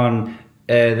 which is on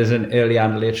there's an early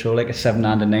and a late show, like a 7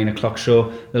 and a 9 o'clock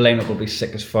show. The lineup will be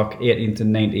sick as fuck. 18th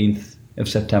and 19th of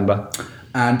September.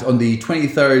 And on the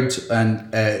 23rd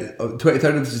and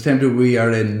 23rd of September, we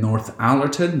are in North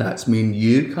Allerton. That's me and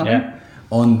you, Colin. Yeah.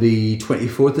 On the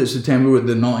 24th of September, we're at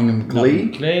the Nottingham Glee.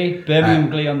 Birmingham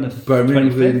Glee on the Birmingham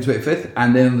 25th. Glee on the 25th.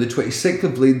 And then on the 26th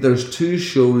of Leeds, there's 2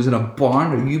 shows in a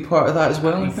barn. Are you part of that as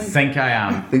well, I I think? think I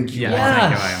am. I think you yeah, are. I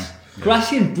think I am.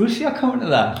 Grassy and Brucey are coming to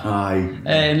that. Aye.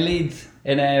 In Leeds.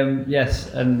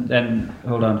 Yes, and then,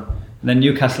 hold on. And then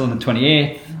Newcastle on the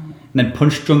 28th. And then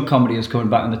Punch Drunk Comedy is coming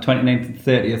back on the 29th and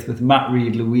 30th with Matt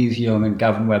Reed, Louise Young and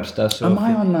Gavin Webster. So Am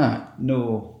I on that?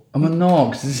 No. I'm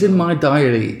not, because it's in my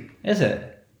diary. Is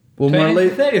it? Well, my 29th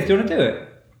late... and 30th, do you want to do it?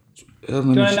 Do you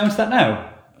want to announce that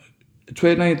now?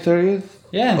 29th, 30th?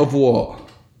 Yeah. Of what?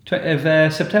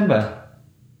 Of September.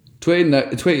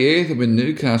 28th, I'm in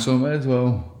Newcastle, I might as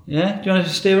well. Yeah? Do you want to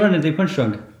just stay around and do Punch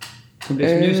Drunk? Some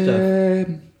new stuff.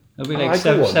 There'll be like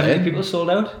 70 people sold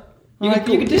out. You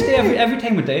could just stay every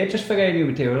time of day, just figure out new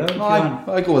material out if you want.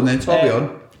 I go on then, so I'll be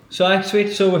on. So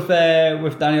sweet. So with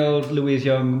Daniel, Louise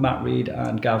Young, Matt Reed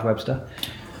and Gav Webster.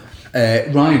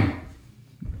 Ryan.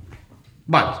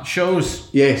 What, shows?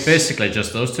 Yes. Basically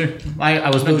just those 2.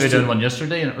 I was meant to be doing one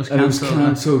yesterday and it was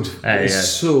cancelled. It's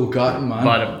so gutting,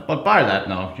 man. But bar that,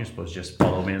 no. You're supposed to just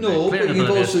follow me. No, but you've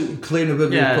also Clear and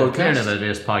Oblivious podcast. Clear and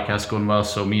Oblivious podcast going well,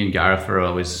 so me and Gareth are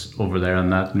always over there on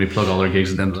that, and we plug all our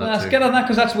gigs at the end of that Let's too. get on that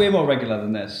because that's way more regular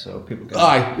than this, so people get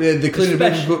Aye, the Clear and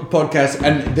Oblivious podcast,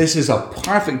 and this is a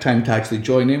perfect time to actually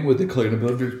join in with the Clear and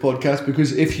Oblivious podcast,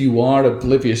 because if you are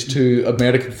oblivious to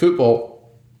American football,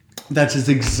 that is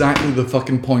exactly the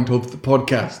fucking point of the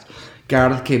podcast.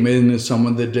 Gareth came in as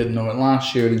someone that didn't know it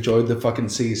last year and enjoyed the fucking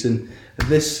season.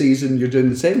 This season, you're doing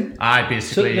the same? Aye,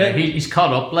 basically. So he's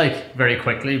caught up like very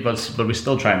quickly, but we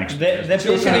still try and explain. They're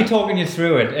basically talking you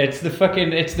through it. It's the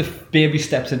baby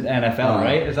steps into NFL,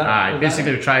 right? Is that? Aye,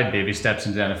 basically we tried baby steps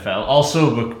into NFL.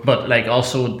 Also,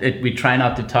 we try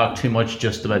not to talk too much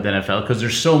just about the NFL because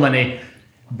there's so many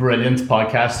brilliant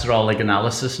podcasts. They're all like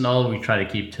analysis and all. We try to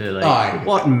keep to like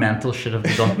what mental shit have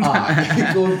they done.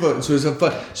 So it's a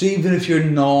fun. So even if you're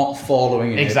not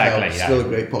following it, exactly, it's still a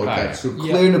great podcast. Right. So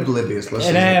Clear and Oblivious,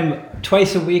 listen. And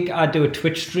twice a week I do a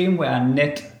Twitch stream where I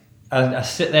knit. I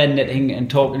sit there knitting and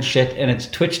talking shit, and it's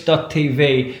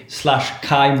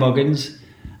twitch.tv/Kai Muggins.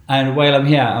 And while I'm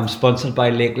here, I'm sponsored by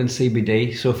Lakeland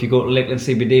CBD. So if you go to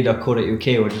lakelandcbd.co.uk,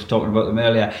 we were just talking about them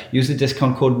earlier, use the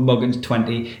discount code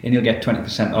Muggins20 and you'll get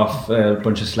 20% off a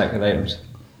bunch of selected items.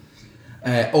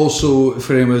 Also,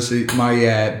 for him,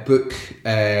 my book,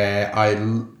 I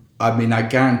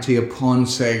guarantee upon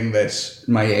saying this,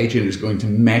 my agent is going to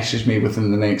message me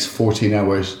within the next 14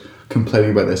 hours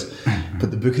complaining about this.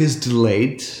 But the book is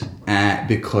delayed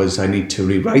because I need to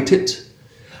rewrite it.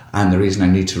 And the reason I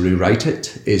need to rewrite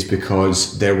it is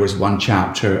because there was one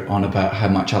chapter on about how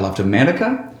much I loved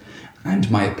America, and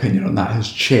my opinion on that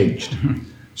has changed.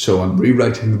 So I'm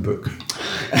rewriting the book.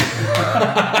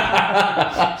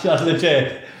 That's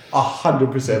legit.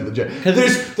 100% legit.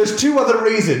 There's 2 other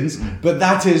reasons, but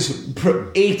that is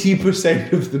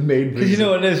 80% of the main reason. Because you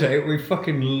know what it is, right? We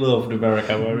fucking loved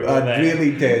America when we were I there.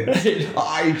 really did.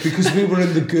 Because we were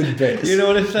in the good bits. You know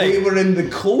what it's like? We were in the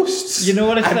coasts. You know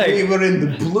what it's and like? We were in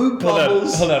the blue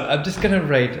bubbles. Hold on. I'm just going to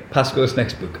write Pasco's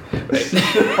next book.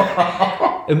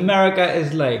 Right. America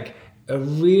is like a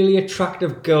really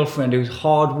attractive girlfriend who's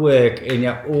hard work and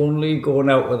you're only going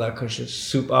out with her because she's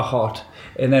super hot.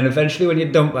 And then eventually when you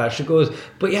dump her, she goes,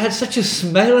 but you had such a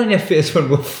smile on your face when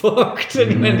we fucked.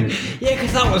 And you went, yeah,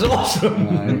 because that was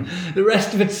awesome. The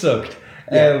rest of it sucked.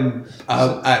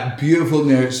 Beautiful on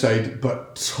the outside,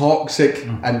 but toxic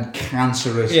and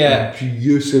cancerous and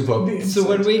abusive on the inside. So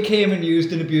when we came and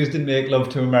used and abused and make love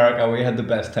to America, we had the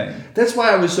best time. That's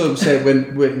why I was so upset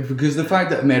when because the fact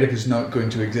that America's not going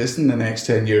to exist in the next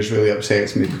 10 years really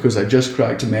upsets me, because I just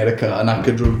cracked America and I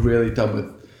could have really done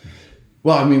with.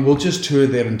 Well, I mean, we'll just tour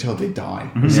there until they die,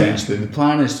 essentially. The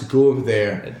plan is to go over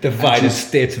there. Divided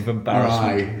states of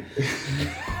embarrassment.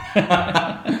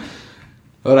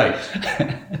 All right.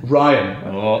 Ryan.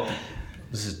 Oh,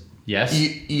 this is, yes?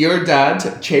 Your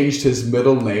dad changed his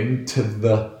middle name to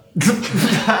the...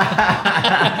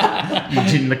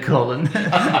 Eugene McCullen.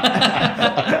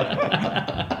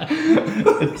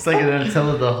 It's like an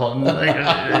Attila the Hun.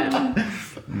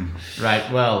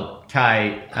 Right, well,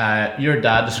 Kai, your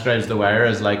dad describes The Wire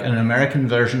as like an American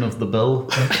version of The Bill.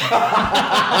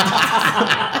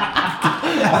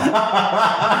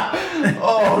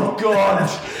 Oh God!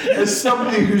 As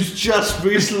somebody who's just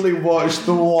recently watched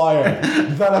The Wire,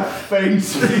 that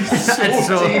offends me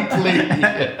so deeply.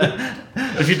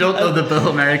 If you don't know the Bill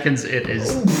Americans, it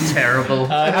is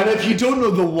terrible. And if you don't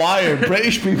know The Wire,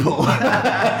 British people,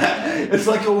 it's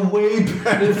like a way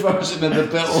better version of the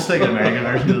Bill. It's like an American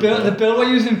version. The Bill were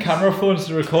using camera phones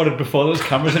to record it before there was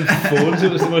cameras and phones.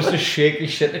 It was the most just shaky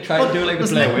shit. They tried to do like the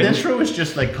Blair Witch. This row was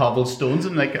just like cobblestones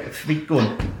and like feet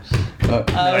going.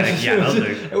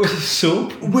 It was a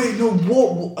soap. Wait, no,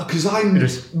 what? Because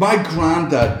my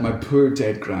granddad, my poor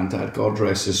dead granddad, God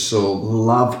rest his soul,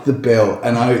 loved the Bill,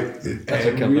 and I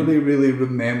really, really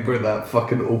remember that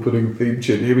fucking opening theme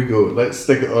tune. Here we go. Let's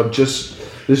stick it on. This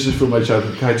is from my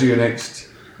childhood. Can I do your next?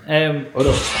 Oh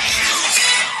no.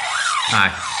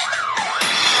 Aye.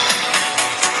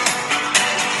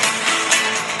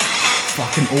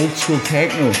 Fucking old school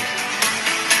techno.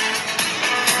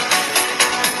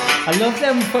 I love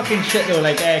them fucking shit though,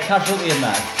 like Casualty and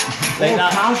that. Like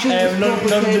Casualty.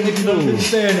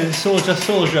 London's Burning, Soldier.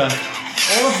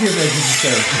 All of the emergency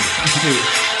services.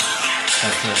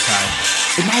 That's the time.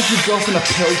 Imagine dropping a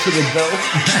pill to the Bill.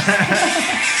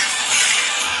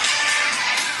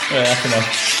 That's enough.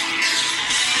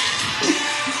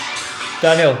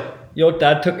 Daniel, your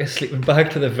dad took a sleeping bag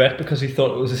to the vet because he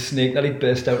thought it was a snake that he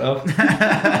burst out of.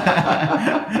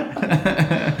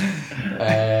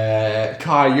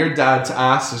 Kai, your dad's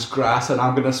ass is grass and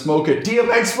I'm gonna smoke it.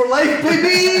 DMX for life,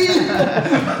 baby!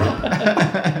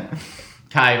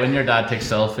 Kai, when your dad takes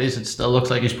selfies, it still looks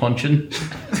like he's punching.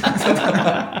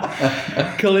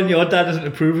 Cullen, your dad doesn't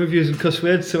approve of using cuss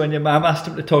words, so when your mum asked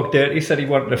him to talk dirty, he said he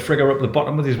wanted to frigger up the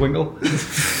bottom with his wingle.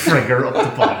 Frigger up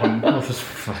the bottom of his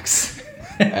fucks.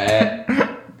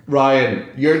 Ryan,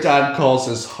 your dad calls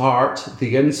his heart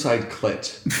the inside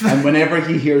clit, and whenever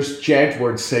he hears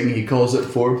Jedward sing, he calls it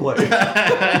foreplay.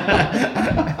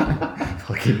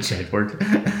 Fucking Jedward.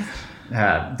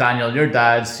 Daniel, your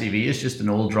dad's CV is just an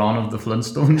old drawing of the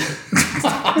Flintstones.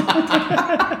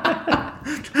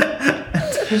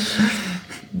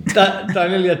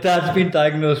 Daniel, your dad's been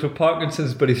diagnosed with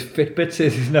Parkinson's, but his Fitbit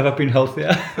says he's never been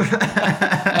healthier.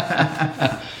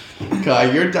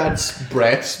 Kai, your dad's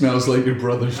breath smells like your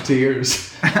brother's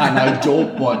tears, and I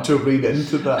don't want to read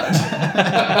into that.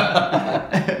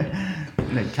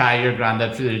 Kai, your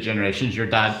granddad through the generations, your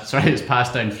dad, has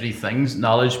passed down 3 things: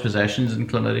 knowledge, possessions, and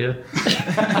chlamydia.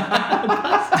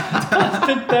 Passed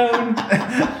it down.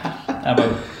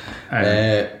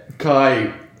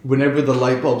 Kai, whenever the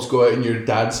light bulbs go out in your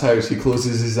dad's house, he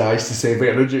closes his eyes to save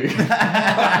energy.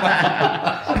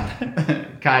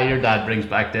 Kai, your dad brings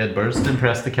back dead birds to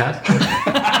impress the cat.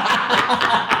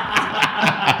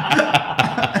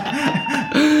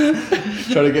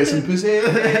 Trying to get some pussy.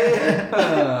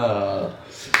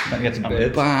 Get some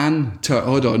bed.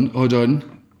 Hold on.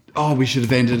 Oh, we should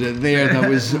have ended it there. That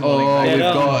was. Oh, we've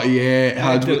got.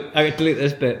 Yeah. I could delete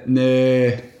this bit.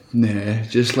 Nah.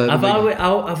 Just let.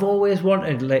 I've always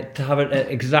wanted to have it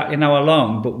exactly an hour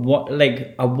long, but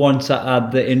I want to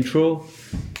add the intro.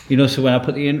 You know, so when I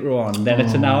put the intro on, then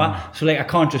it's an hour. So I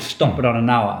can't just stop it on an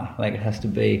hour. It has to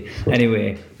be.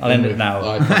 Anyway, I'll end it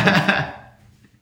now.